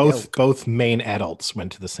the same. Both main adults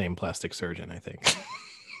went to the same plastic surgeon, I think,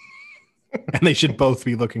 and they should both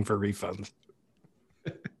be looking for refunds.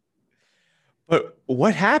 But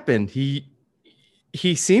what happened? He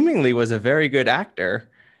seemingly was a very good actor,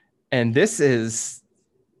 and this is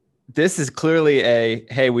clearly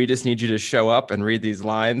hey, we just need you to show up and read these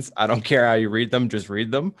lines. I don't care how you read them, just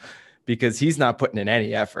read them, because he's not putting in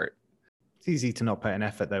any effort. It's easy to not put in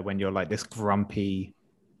effort though when you're like this grumpy.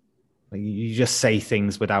 Like, you just say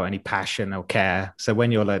things without any passion or care. So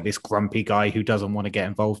when you're like this grumpy guy who doesn't want to get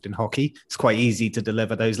involved in hockey, it's quite easy to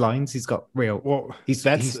deliver those lines. He's got he's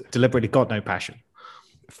deliberately got no passion.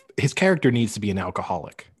 His character needs to be an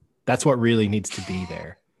alcoholic. That's what really needs to be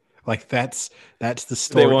there. Like, that's the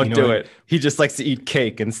story. They won't do it. He just likes to eat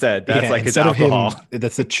cake instead. That's like his alcohol.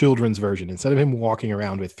 That's the children's version. Instead of him walking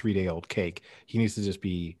around with 3-day-old cake, he needs to just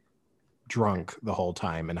be drunk the whole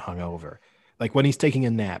time and hungover. Like, when he's taking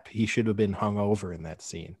a nap, he should have been hungover in that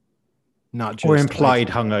scene, not just implied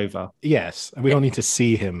hungover. Yes, we don't need to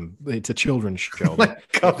see him. It's a children's show. Like,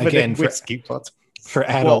 again, whiskey pot. For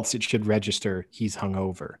adults, it should register he's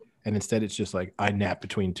hungover. And instead it's just like, I nap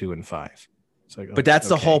between 2 and 5. It's like, but that's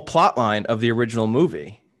the whole plot line of the original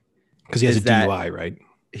movie. Because he has a DUI, right?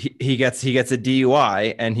 He gets a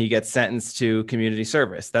DUI and he gets sentenced to community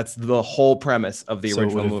service. That's the whole premise of the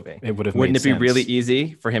original movie. Wouldn't it be really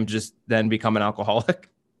easy for him to just then become an alcoholic?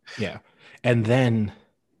 Yeah. And then,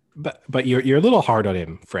 but you're a little hard on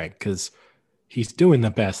him, Frank, because he's doing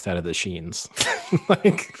the best out of the Sheens.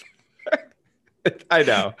 Like, I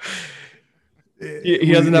know.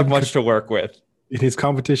 He doesn't have much to work with. In his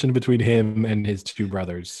competition between him and his 2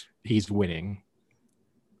 brothers, he's winning.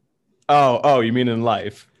 Oh, you mean in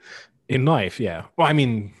life? In life, yeah. Well, I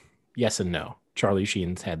mean, yes and no. Charlie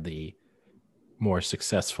Sheen's had the more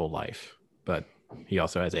successful life, but he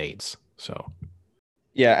also has AIDS. So,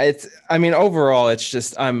 yeah, overall, it's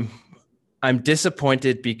just I'm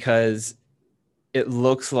disappointed because it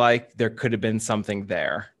looks like there could have been something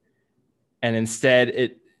there, and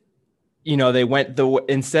instead they went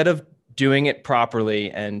instead of doing it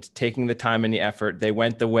properly and taking the time and the effort, they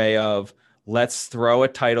went the way of, let's throw a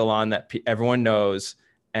title on that everyone knows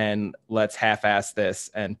and let's half-ass this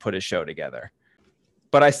and put a show together.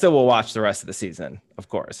 But I still will watch the rest of the season, of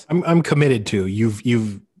course. I'm committed to.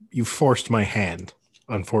 You've forced my hand,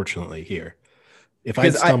 unfortunately, here. If I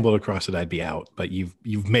stumbled across it, I'd be out. But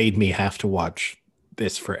you've made me have to watch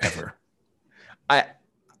this forever.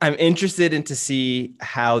 I'm interested to see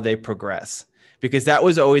how they progress, because that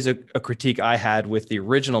was always a critique I had with the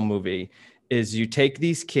original movie. Is you take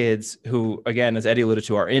these kids who, again, as Eddie alluded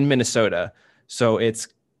to, are in Minnesota, so it's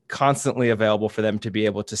constantly available for them to be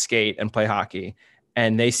able to skate and play hockey,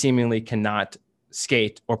 and they seemingly cannot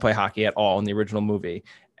skate or play hockey at all in the original movie.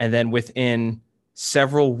 And then within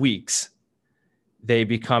several weeks, they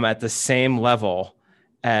become at the same level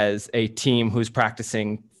as a team who's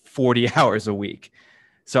practicing 40 hours a week.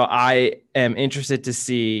 So I am interested to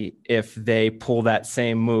see if they pull that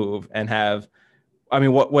same move and have,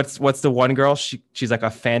 what's the one girl? She's like a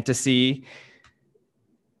fantasy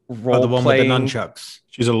role the one playing with the nunchucks.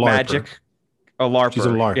 She's a LARPer. Magic, a LARPer. She's a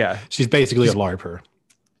LARPer. Yeah, she's basically a LARPer.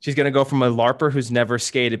 She's gonna go from a LARPer who's never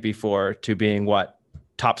skated before to being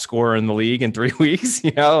top scorer in the league in 3 weeks.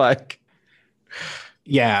 Yeah,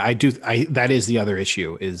 I do. That is the other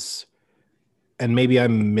issue is, and maybe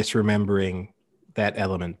I'm misremembering that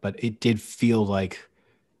element, but it did feel like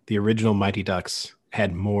the original Mighty Ducks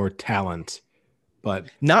had more talent.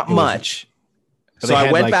 But not much. So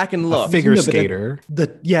I went back and looked. Figure skater. The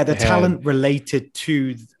talent related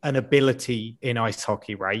to an ability in ice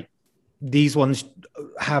hockey, right? These ones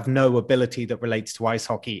have no ability that relates to ice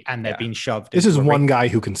hockey, and they're being shoved. This is one guy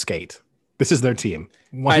who can skate. This is their team.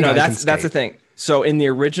 I know that's the thing. So in the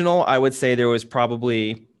original, I would say there was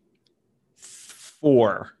probably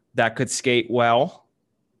 4 that could skate well,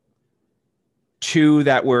 2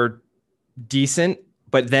 that were decent,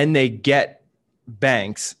 but then they get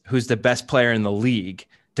Banks, who's the best player in the league,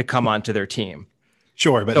 to come onto their team.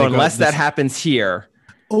 Sure, but so unless that happens here,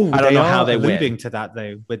 I don't know how they win. Alluding to that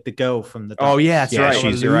though, with the girl from the. Oh yeah, that's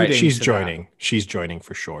right. You're right. She's joining. She's joining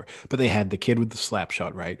for sure. But they had the kid with the slap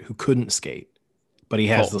shot, right? Who couldn't skate, but he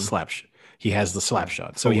has the slap. He has the slap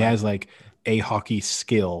shot, so he has like a hockey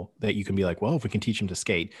skill that you can be like, well, if we can teach him to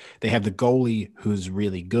skate. They have the goalie who's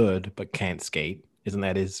really good but can't skate. Isn't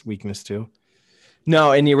that his weakness too?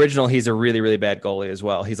 No, in the original, he's a really, really bad goalie as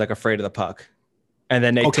well. He's like afraid of the puck. And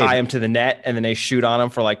then they tie him to the net, and then they shoot on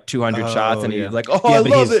him for like 200 shots, and he's like, I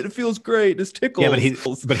love it. It feels great. It's tickles. Yeah,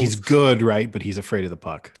 but he's good, right? But he's afraid of the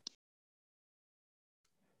puck.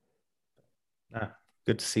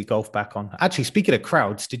 Good to see golf back on. Actually, speaking of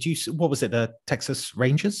crowds, what was it, the Texas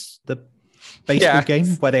Rangers? The baseball game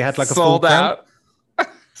where they had like a full crowd?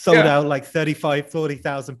 Sold out like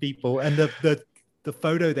 40,000 people. And the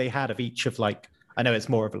photo they had of each of like, I know it's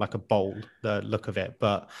more of like a bowl, the look of it,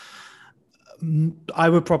 but I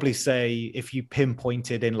would probably say if you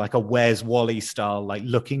pinpointed in like a Where's Wally style, like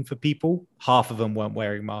looking for people, half of them weren't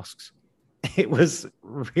wearing masks. It was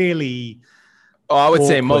really I would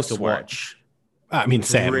say most to watch. I mean,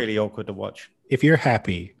 Sam, really awkward to watch. If you're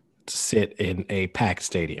happy to sit in a packed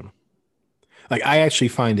stadium, like I actually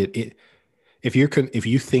find it if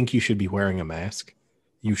you think you should be wearing a mask,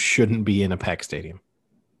 you shouldn't be in a packed stadium.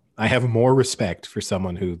 I have more respect for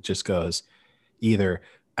someone who just goes either,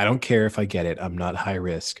 I don't care if I get it, I'm not high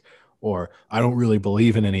risk, or I don't really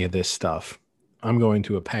believe in any of this stuff. I'm going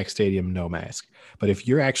to a packed stadium, no mask. But if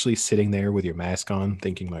you're actually sitting there with your mask on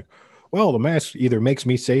thinking like, well, the mask either makes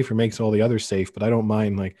me safe or makes all the others safe, but I don't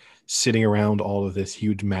mind like sitting around all of this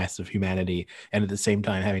huge mass of humanity and at the same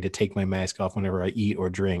time having to take my mask off whenever I eat or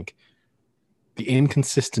drink. The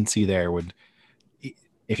inconsistency there would,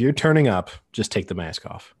 if you're turning up, just take the mask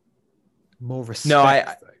off. More respect. No,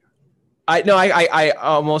 I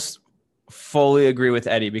almost fully agree with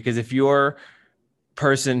Eddie, because if you're a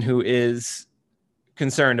person who is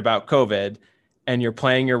concerned about COVID and you're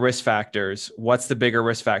playing your risk factors, what's the bigger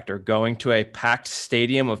risk factor? Going to a packed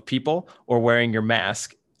stadium of people or wearing your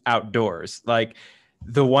mask outdoors? Like,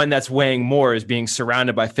 the one that's weighing more is being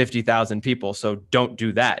surrounded by 50,000 people. So don't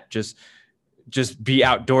do that. Just be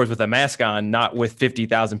outdoors with a mask on, not with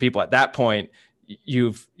 50,000 people. At that point,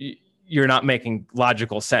 you're not making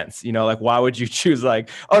logical sense. Like, why would you choose like,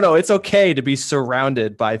 oh no, it's okay to be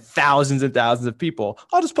surrounded by thousands and thousands of people,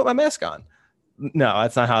 I'll just put my mask on? No,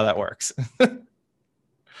 that's not how that works.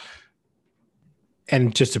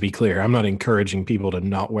 And just to be clear, I'm not encouraging people to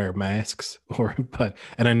not wear masks,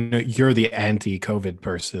 and I know you're the anti-COVID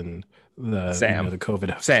person, Sam, the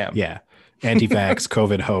COVID Sam, yeah, anti-vax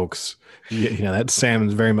COVID hoax. That's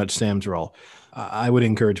very much Sam's role. I would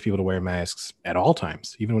encourage people to wear masks at all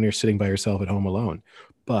times, even when you're sitting by yourself at home alone.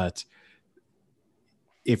 But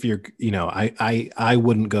if you're, I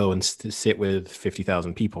wouldn't go and sit with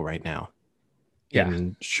 50,000 people right now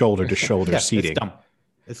in shoulder to shoulder seating. It's dumb.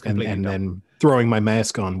 It's completely and dumb. Then throwing my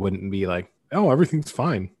mask on wouldn't be like, oh, everything's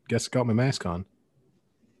fine. Guess I got my mask on.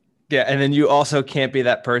 Yeah, and then you also can't be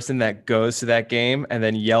that person that goes to that game and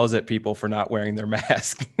then yells at people for not wearing their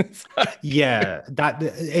mask. Yeah, that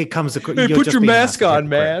it comes. Hey, put your mask on,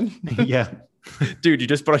 man. Yeah, dude, you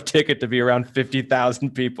just bought a ticket to be around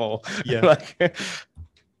 50,000 people. Yeah,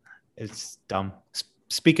 it's dumb.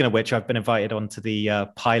 Speaking of which, I've been invited onto the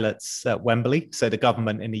pilots at Wembley. So the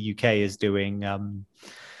government in the UK is doing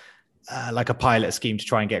like a pilot scheme to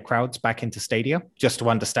try and get crowds back into stadia, just to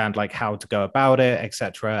understand like how to go about it,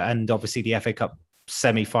 etc. And obviously the FA Cup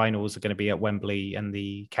semi-finals are going to be at Wembley, and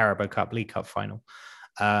the Carabao Cup League Cup final.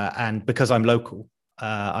 And because I'm local,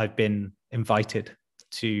 I've been invited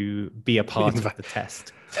to be a part of the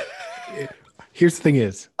test. Here's the thing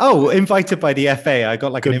is, invited by the FA. I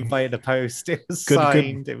got like an invite in the post. It was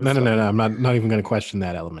signed. Good. No. I'm not even going to question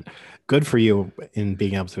that element. Good for you in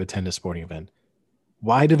being able to attend a sporting event.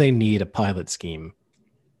 Why do they need a pilot scheme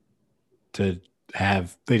to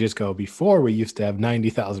have? They just go, before we used to have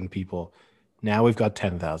 90,000 people. Now we've got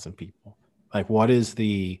 10,000 people. Like, what's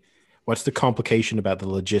the complication about the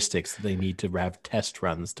logistics that they need to have test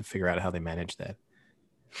runs to figure out how they manage that?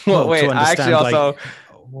 Well, wait, I actually also...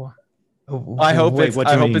 I hope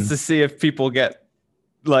it's to see if people get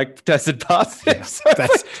like tested positive. Yeah,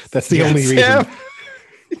 that's the only reason.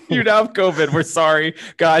 You now have COVID. We're sorry,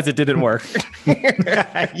 guys. It didn't work.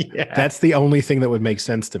 Yeah. That's the only thing that would make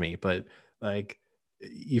sense to me. But like,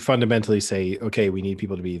 you fundamentally say, okay, we need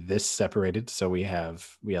people to be this separated, so we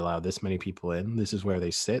allow this many people in. This is where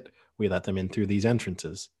they sit. We let them in through these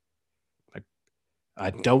entrances. Like,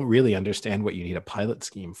 I don't really understand what you need a pilot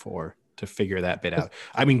scheme for to figure that bit out.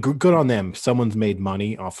 I mean, good on them. Someone's made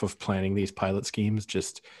money off of planning these pilot schemes,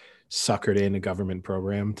 just suckered in a government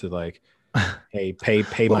program to like, hey,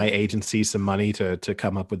 pay my agency some money to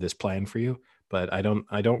come up with this plan for you. But I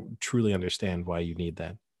don't truly understand why you need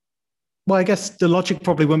that. Well, I guess the logic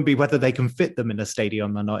probably wouldn't be whether they can fit them in a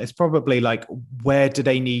stadium or not. It's probably like, where do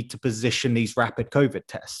they need to position these rapid COVID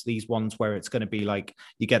tests? These ones where it's going to be like,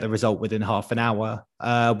 you get the result within half an hour.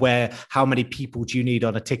 Where how many people do you need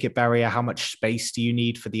on a ticket barrier? How much space do you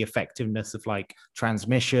need for the effectiveness of like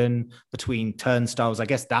transmission between turnstiles? I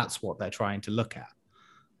guess that's what they're trying to look at.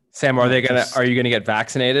 Sam, are you going to get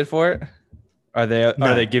vaccinated for it? Are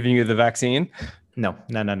they giving you the vaccine? No.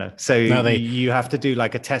 So you have to do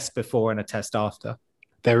like a test before and a test after.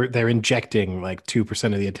 They're injecting like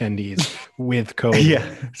 2% of the attendees with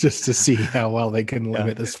COVID, just to see how well they can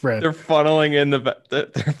limit the spread. They're funneling in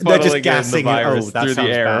they're just gassing the virus through the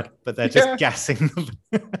air, bad, but they're just gassing them.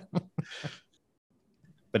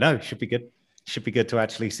 But no, it should be good. Should be good to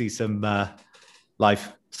actually see some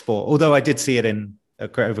live sport. Although I did see it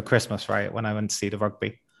over Christmas, right, when I went to see the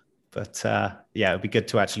rugby. But yeah, it'd be good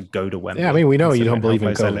to actually go to Wembley. Yeah, I mean, we know you don't believe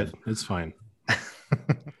in COVID. It's fine.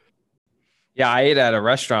 Yeah, I ate at a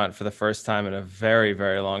restaurant for the first time in a very,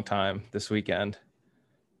 very long time this weekend.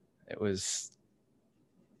 It was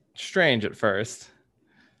strange at first.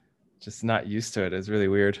 Just not used to it. It's really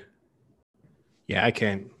weird. Yeah, I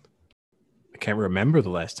can't remember the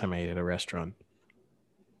last time I ate at a restaurant.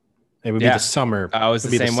 It would be the summer. I was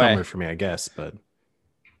the same way. Summer for me, I guess. But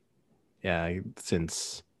yeah,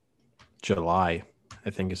 since July, I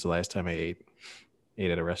think is the last time I ate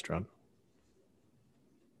at a restaurant.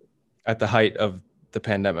 At the height of the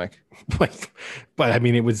pandemic. But I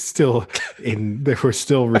mean, it was still there were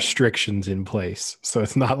still restrictions in place. So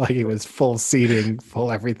it's not like it was full seating,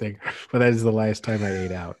 full everything. But that is the last time I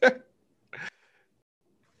ate out.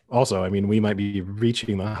 Also, I mean, we might be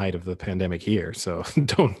reaching the height of the pandemic here, so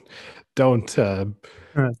don't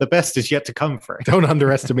the best is yet to come, Frank. Don't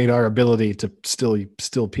underestimate our ability to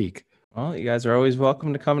still peak. Well, you guys are always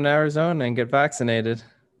welcome to come to Arizona and get vaccinated.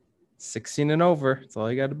 16 and over. That's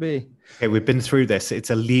all you got to be. Okay, we've been through this. It's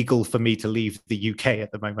illegal for me to leave the UK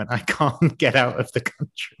at the moment. I can't get out of the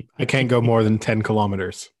country. I can't go more than 10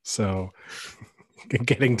 kilometers. So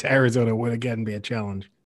getting to Arizona would again be a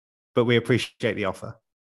challenge. But we appreciate the offer.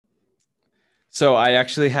 So I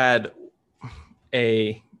actually had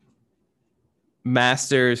a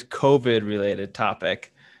Masters COVID related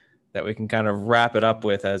topic that we can kind of wrap it up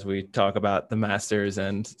with as we talk about the Masters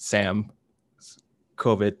and Sam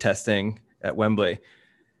COVID testing at Wembley.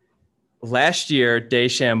 Last year,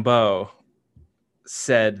 DeChambeau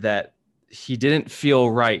said that he didn't feel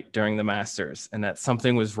right during the Masters and that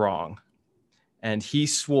something was wrong. And he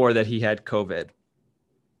swore that he had COVID.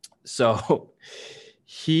 So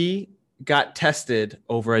he got tested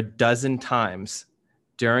over a dozen times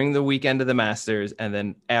during the weekend of the Masters and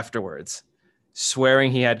then afterwards,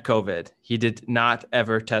 swearing he had COVID. He did not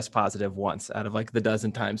ever test positive once out of like the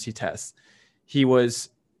dozen times he tests. He was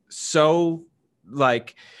so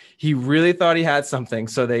like, he really thought he had something.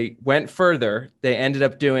 So they went further. They ended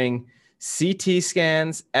up doing CT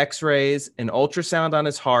scans, x-rays, an ultrasound on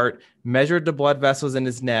his heart, measured the blood vessels in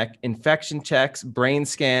his neck, infection checks, brain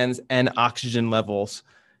scans, and oxygen levels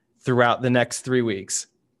throughout the next 3 weeks.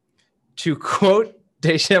 To quote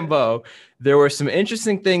DeChambeau, there were some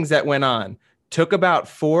interesting things that went on. Took about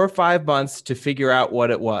 4 or 5 months to figure out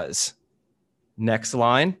what it was. Next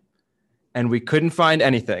line. And we couldn't find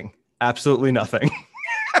anything. Absolutely nothing.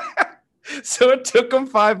 So it took him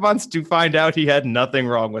 5 months to find out he had nothing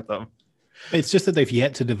wrong with him. It's just that they've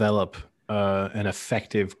yet to develop an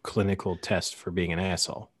effective clinical test for being an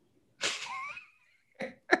asshole.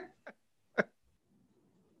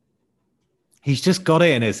 He's just got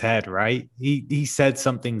it in his head, right? He said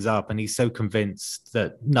something's up and he's so convinced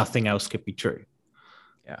that nothing else could be true.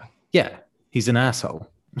 Yeah, he's an asshole.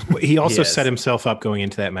 He also set himself up going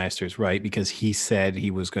into that Masters, right? Because he said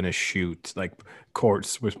he was going to shoot, like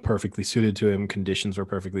courts was perfectly suited to him. Conditions were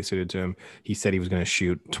perfectly suited to him. He said he was going to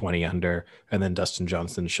shoot 20 under, and then Dustin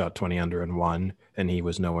Johnson shot 20 under and won, and he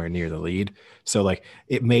was nowhere near the lead. So like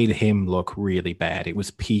it made him look really bad. It was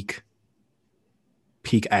peak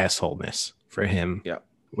assholeness for him,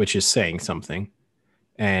 which is saying something.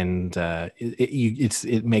 And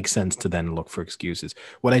it makes sense to then look for excuses.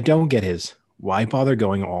 What I don't get is, why bother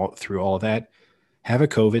going through all of that? Have a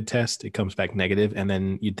COVID test. It comes back negative, and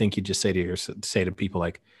then you'd think you'd just say to people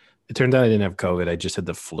like, "It turned out I didn't have COVID. I just had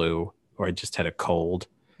the flu, or I just had a cold."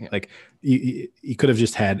 Yeah. Like you could have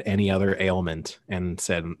just had any other ailment and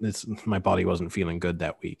said, "My body wasn't feeling good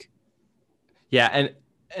that week." Yeah,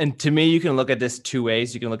 and to me, you can look at this 2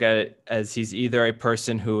 ways. You can look at it as he's either a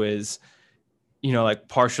person who is, like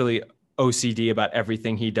partially OCD about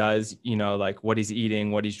everything he does, like what he's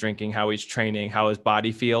eating, what he's drinking, how he's training, how his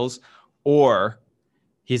body feels, or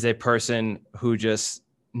he's a person who just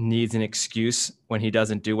needs an excuse when he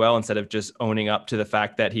doesn't do well instead of just owning up to the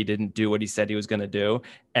fact that he didn't do what he said he was going to do.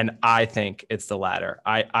 And I think it's the latter.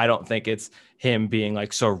 I don't think it's him being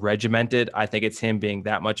like so regimented. I think it's him being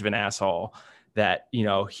that much of an asshole that,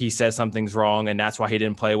 he says something's wrong and that's why he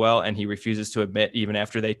didn't play well. And he refuses to admit, even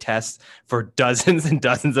after they test for dozens and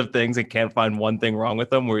dozens of things and can't find one thing wrong with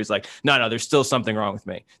them, where he's like, no, there's still something wrong with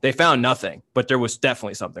me. They found nothing, but there was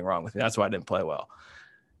definitely something wrong with me. That's why I didn't play well.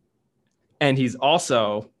 And he's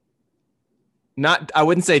also I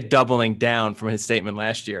wouldn't say doubling down from his statement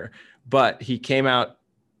last year, but he came out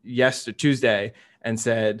Tuesday and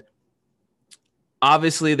said,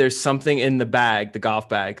 obviously there's something in the bag, the golf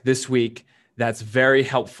bag this week, that's very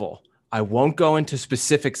helpful. I won't go into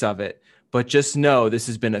specifics of it, but just know this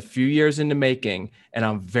has been a few years in the making, and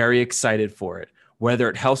I'm very excited for it. Whether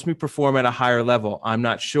it helps me perform at a higher level, I'm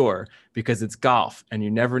not sure, because it's golf and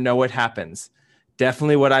you never know what happens.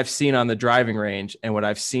 Definitely what I've seen on the driving range and what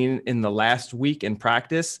I've seen in the last week in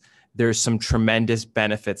practice, there's some tremendous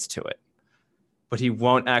benefits to it. But he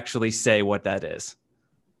won't actually say what that is.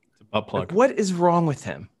 It's a butt plug. Like, what is wrong with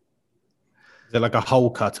him? Is it like a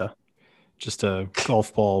hole cutter? Just a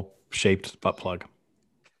golf ball shaped butt plug.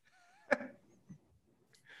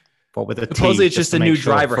 But with a supposedly it's just a new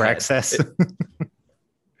driver for head. access.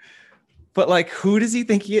 But like, who does he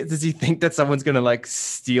think he is? Does he think that someone's going to like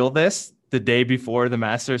steal this the day before the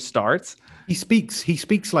Masters starts? He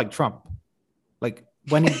speaks like Trump. Like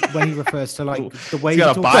when he refers to like the way he's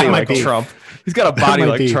got a body like Trump. He's got a body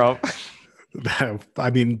like Trump. I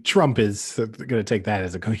mean, Trump is going to take that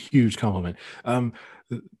as a huge compliment.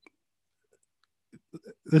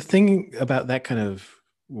 The thing about that kind of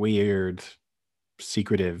weird,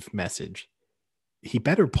 secretive message, he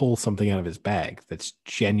better pull something out of his bag that's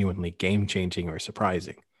genuinely game-changing or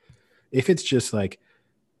surprising. If it's just like,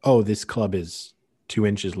 oh, this club is 2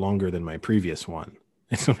 inches longer than my previous one,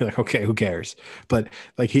 it's gonna be like, okay, who cares? But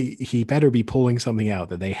like he better be pulling something out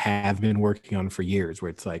that they have been working on for years, where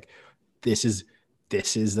it's like, this is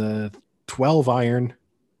a 12 iron.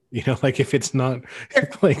 You know, like if it's not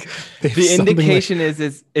like the indication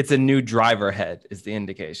is it's a new driver head is the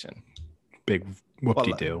indication. Big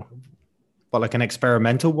whoop-de-doo. Well, like an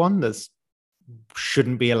experimental one that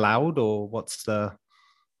shouldn't be allowed, or what's the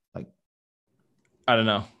like? I don't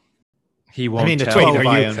know. He won't. I mean, the 12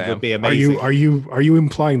 iron would be amazing. Are you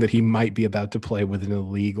implying that he might be about to play with an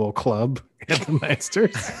illegal club at the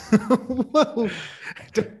Masters? Well,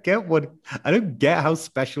 I don't get how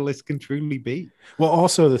special this can truly be. Well,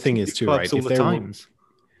 also the thing is too, right? All the times.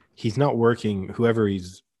 He's not working. Whoever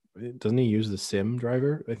doesn't he use the sim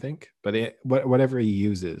driver? I think, but whatever he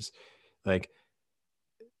uses, like,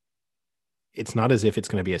 it's not as if it's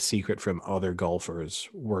going to be a secret from other golfers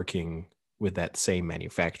working with that same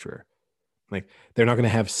manufacturer. Like, they're not going to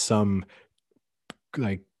have some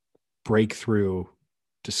like breakthrough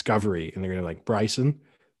discovery and they're going to like, Bryson,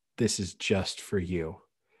 this is just for you.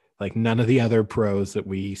 Like, none of the other pros that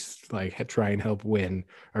we like try and help win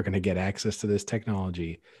are going to get access to this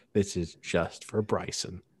technology. This is just for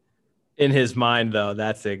Bryson. In his mind, though,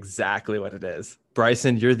 that's exactly what it is.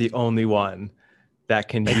 Bryson, you're the only one that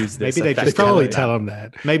can use this. Maybe they just probably tell him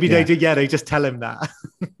that. Maybe they do. Yeah, they just tell him that.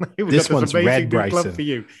 This one's red, Bryson. For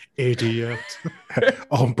you, idiot.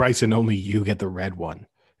 Oh, Bryson, only you get the red one.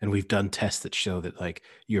 And we've done tests that show that like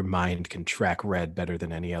your mind can track red better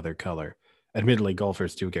than any other color. Admittedly,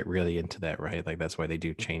 golfers do get really into that, right? Like, that's why they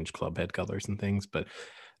do change club head colors and things. But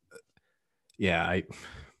yeah,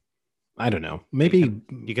 I don't know. Maybe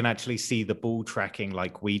you can actually see the ball tracking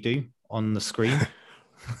like we do on the screen.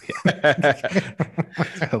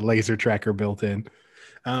 A laser tracker built in.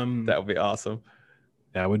 That would be awesome.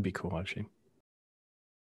 That would be cool, actually.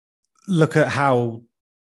 Look at how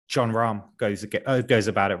Jon Rahm goes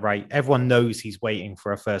about it, right? Everyone knows he's waiting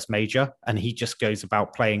for a first major, and he just goes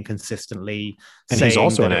about playing consistently. And he's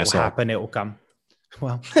also an asshole. asshole. Happen, it will come.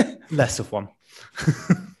 Well, less of one.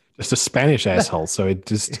 Just a Spanish asshole, so it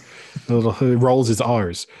just it rolls his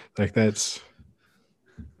R's. Like, that's.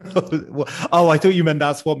 Oh, I thought you meant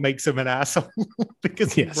that's what makes him an asshole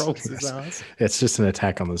because he rolls his ass. It's just an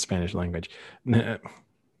attack on the Spanish language. I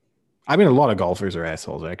mean, a lot of golfers are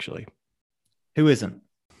assholes, actually. Who isn't?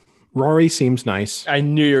 Rory seems nice. I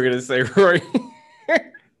knew you were going to say Rory.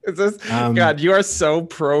 God, you are so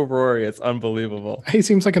pro Rory. It's unbelievable. He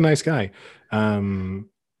seems like a nice guy.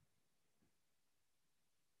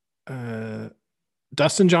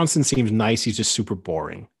 Dustin Johnson seems nice. He's just super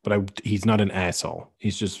boring, but he's not an asshole.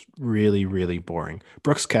 He's just really, really boring.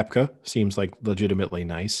 Brooks Koepka seems like legitimately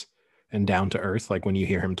nice and down to earth. Like, when you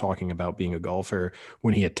hear him talking about being a golfer,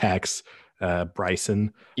 when he attacks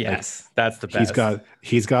Bryson. Yes, like, that's the best.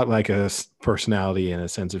 He's got like a personality and a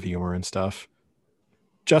sense of humor and stuff.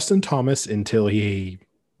 Justin Thomas, until he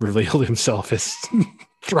revealed himself as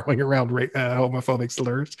throwing around homophobic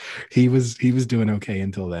slurs, he was doing okay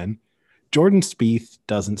until then. Jordan Spieth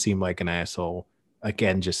doesn't seem like an asshole.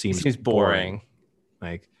 Again, just seems boring.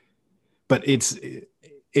 Like, but it's,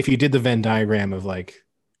 if you did the Venn diagram of like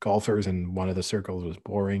golfers and one of the circles was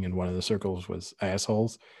boring and one of the circles was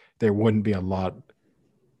assholes, there wouldn't be a lot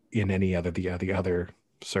in any other the other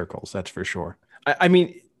circles. That's for sure. I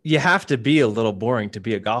mean, you have to be a little boring to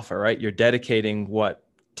be a golfer, right? You're dedicating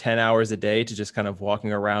 10 hours a day to just kind of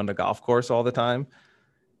walking around a golf course all the time,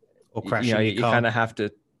 or crashing. You kind of have to.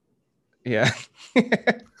 Yeah.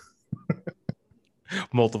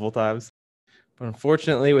 Multiple times. But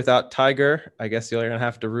unfortunately, without Tiger, I guess you're going to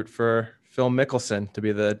have to root for Phil Mickelson to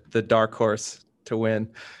be the dark horse to win.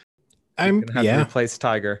 I'm going to have to replace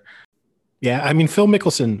Tiger. Yeah, I mean, Phil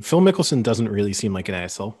Mickelson doesn't really seem like an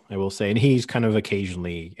asshole, I will say. And he's kind of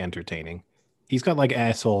occasionally entertaining. He's got like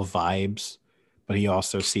asshole vibes, but he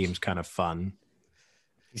also seems kind of fun.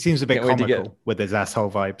 He seems a bit comical with his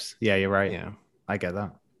asshole vibes. Yeah, you're right. Yeah, I get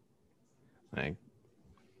that.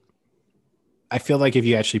 I feel like if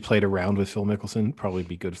you actually played around with Phil Mickelson, probably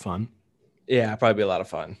be good fun. Yeah, probably be a lot of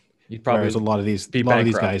fun. You'd probably Whereas a lot of these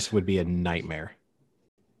guys would be a nightmare.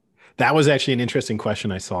 That was actually an interesting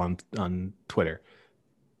question I saw on Twitter.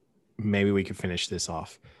 Maybe we could finish this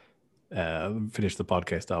off. Finish the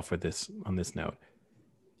podcast off with on this note.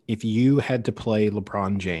 If you had to play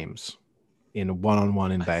LeBron James in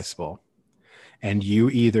one-on-one in basketball, and you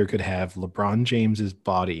either could have LeBron James's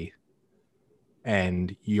body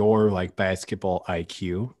and your like basketball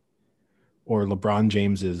IQ, or LeBron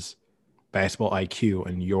James's basketball IQ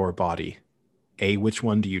and your body? Which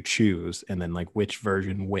one do you choose? And then like which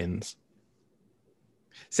version wins?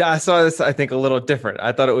 See, I saw this, I think, a little different.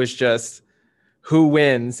 I thought it was just who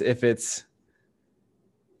wins if it's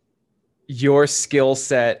your skill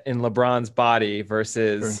set in LeBron's body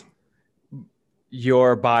versus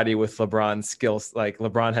your body with LeBron's skills. Like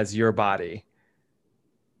LeBron has your body.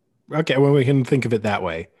 Okay, well, we can think of it that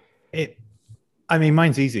way.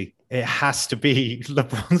 Mine's easy. It has to be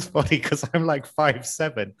LeBron's body because I'm like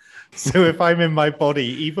 5'7". So if I'm in my body,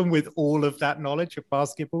 even with all of that knowledge of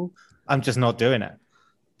basketball, I'm just not doing it.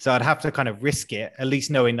 So I'd have to kind of risk it, at least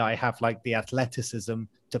knowing that I have like the athleticism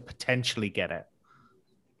to potentially get it.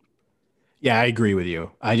 Yeah, I agree with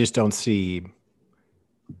you. I just don't see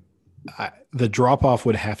the drop off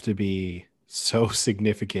would have to be so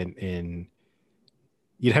significant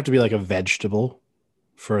you'd have to be like a vegetable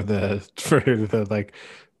for the like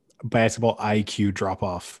basketball IQ drop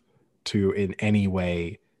off to in any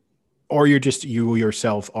way, or you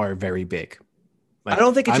yourself are very big. Like, I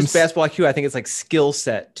don't think it's just basketball IQ. I think it's like skill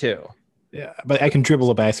set too. Yeah, but I can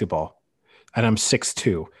dribble a basketball, and I'm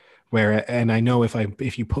 6'2". And I know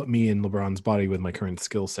if you put me in LeBron's body with my current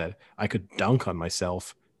skill set, I could dunk on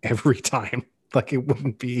myself every time. Like it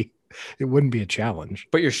wouldn't be a challenge.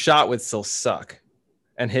 But your shot would still suck,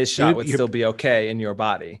 and his shot would still be okay in your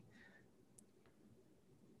body.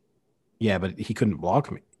 Yeah, but he couldn't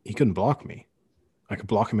block me. I could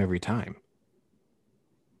block him every time.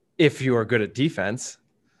 If you are good at defense.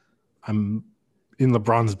 I'm in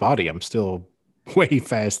LeBron's body. I'm still way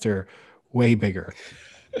faster, way bigger.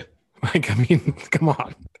 Like, I mean, come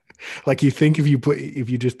on. Like, you think if you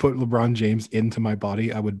just put LeBron James into my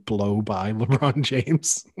body, I would blow by LeBron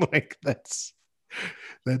James? Like, that's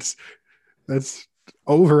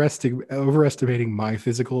overestimating my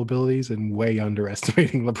physical abilities and way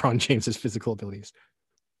underestimating LeBron James's physical abilities.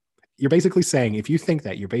 You're basically saying, if you think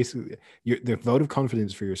that, the vote of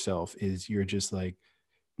confidence for yourself is you're just like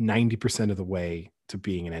 90% of the way to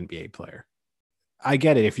being an NBA player. I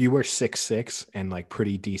get it. If you were 6'6" and like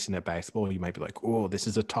pretty decent at basketball, you might be like, oh, this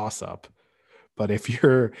is a toss up. But if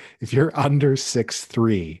you're under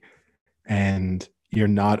 6'3" and you're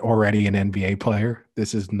not already an NBA player,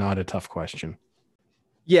 this is not a tough question.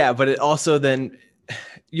 Yeah, but it also then,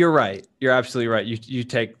 you're right. You're absolutely right. You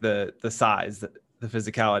take the size, the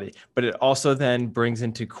physicality, but it also then brings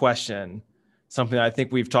into question something I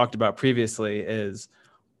think we've talked about previously is,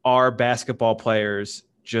 are basketball players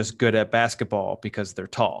just good at basketball because they're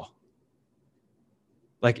tall?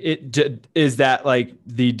 Like, is that like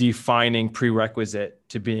the defining prerequisite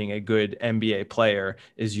to being a good NBA player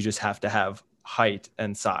is you just have to have height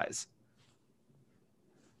and size?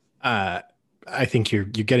 I think you're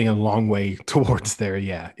getting a long way towards there.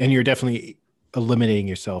 Yeah. And you're definitely eliminating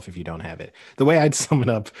yourself if you don't have it. The way I'd sum it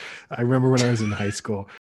up, I remember when I was in high school.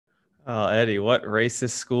 Oh, Eddie, what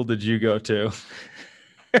racist school did you go to?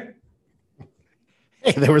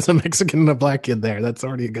 Hey, there was a Mexican and a black kid there. That's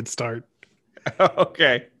already a good start.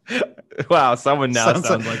 Okay. Wow. Someone now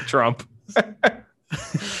sounds like Trump.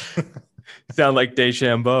 Sound like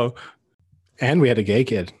DeChambeau. And we had a gay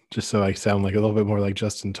kid, just so I sound like a little bit more like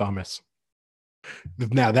Justin Thomas.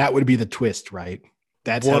 Now that would be the twist, right?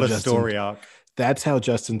 That's what a story arc. That's how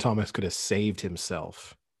Justin Thomas could have saved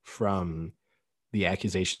himself from the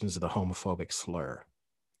accusations of the homophobic slur,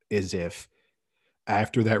 is if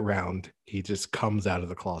after that round, he just comes out of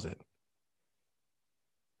the closet.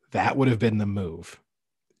 That would have been the move.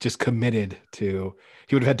 Just committed to,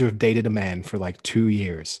 he would have had to have dated a man for like 2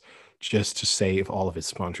 years just to save all of his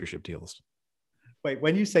sponsorship deals. Wait,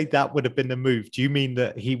 when you say that would have been the move, do you mean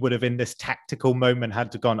that he would have in this tactical moment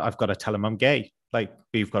had to gone, I've got to tell him I'm gay? Like,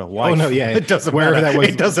 you've got a wife. Oh, no, yeah. It doesn't matter.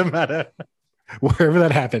 It doesn't matter. Wherever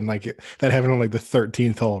that happened, like that happened on like the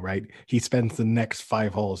 13th hole, right? He spends the next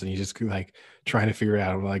 5 holes and he's just like trying to figure it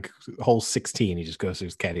out. Like hole 16, he just goes to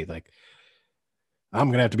his caddy like, I'm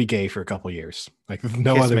going to have to be gay for a couple of years. Like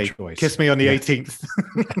no Kiss other me. choice. Kiss me on the 18th.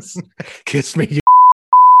 Yes. Kiss me.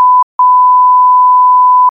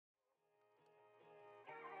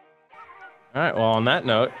 All right. Well, on that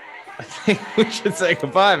note, I think we should say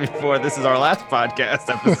goodbye before this is our last podcast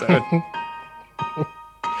episode.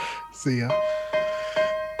 See ya.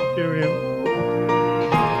 Cheerio.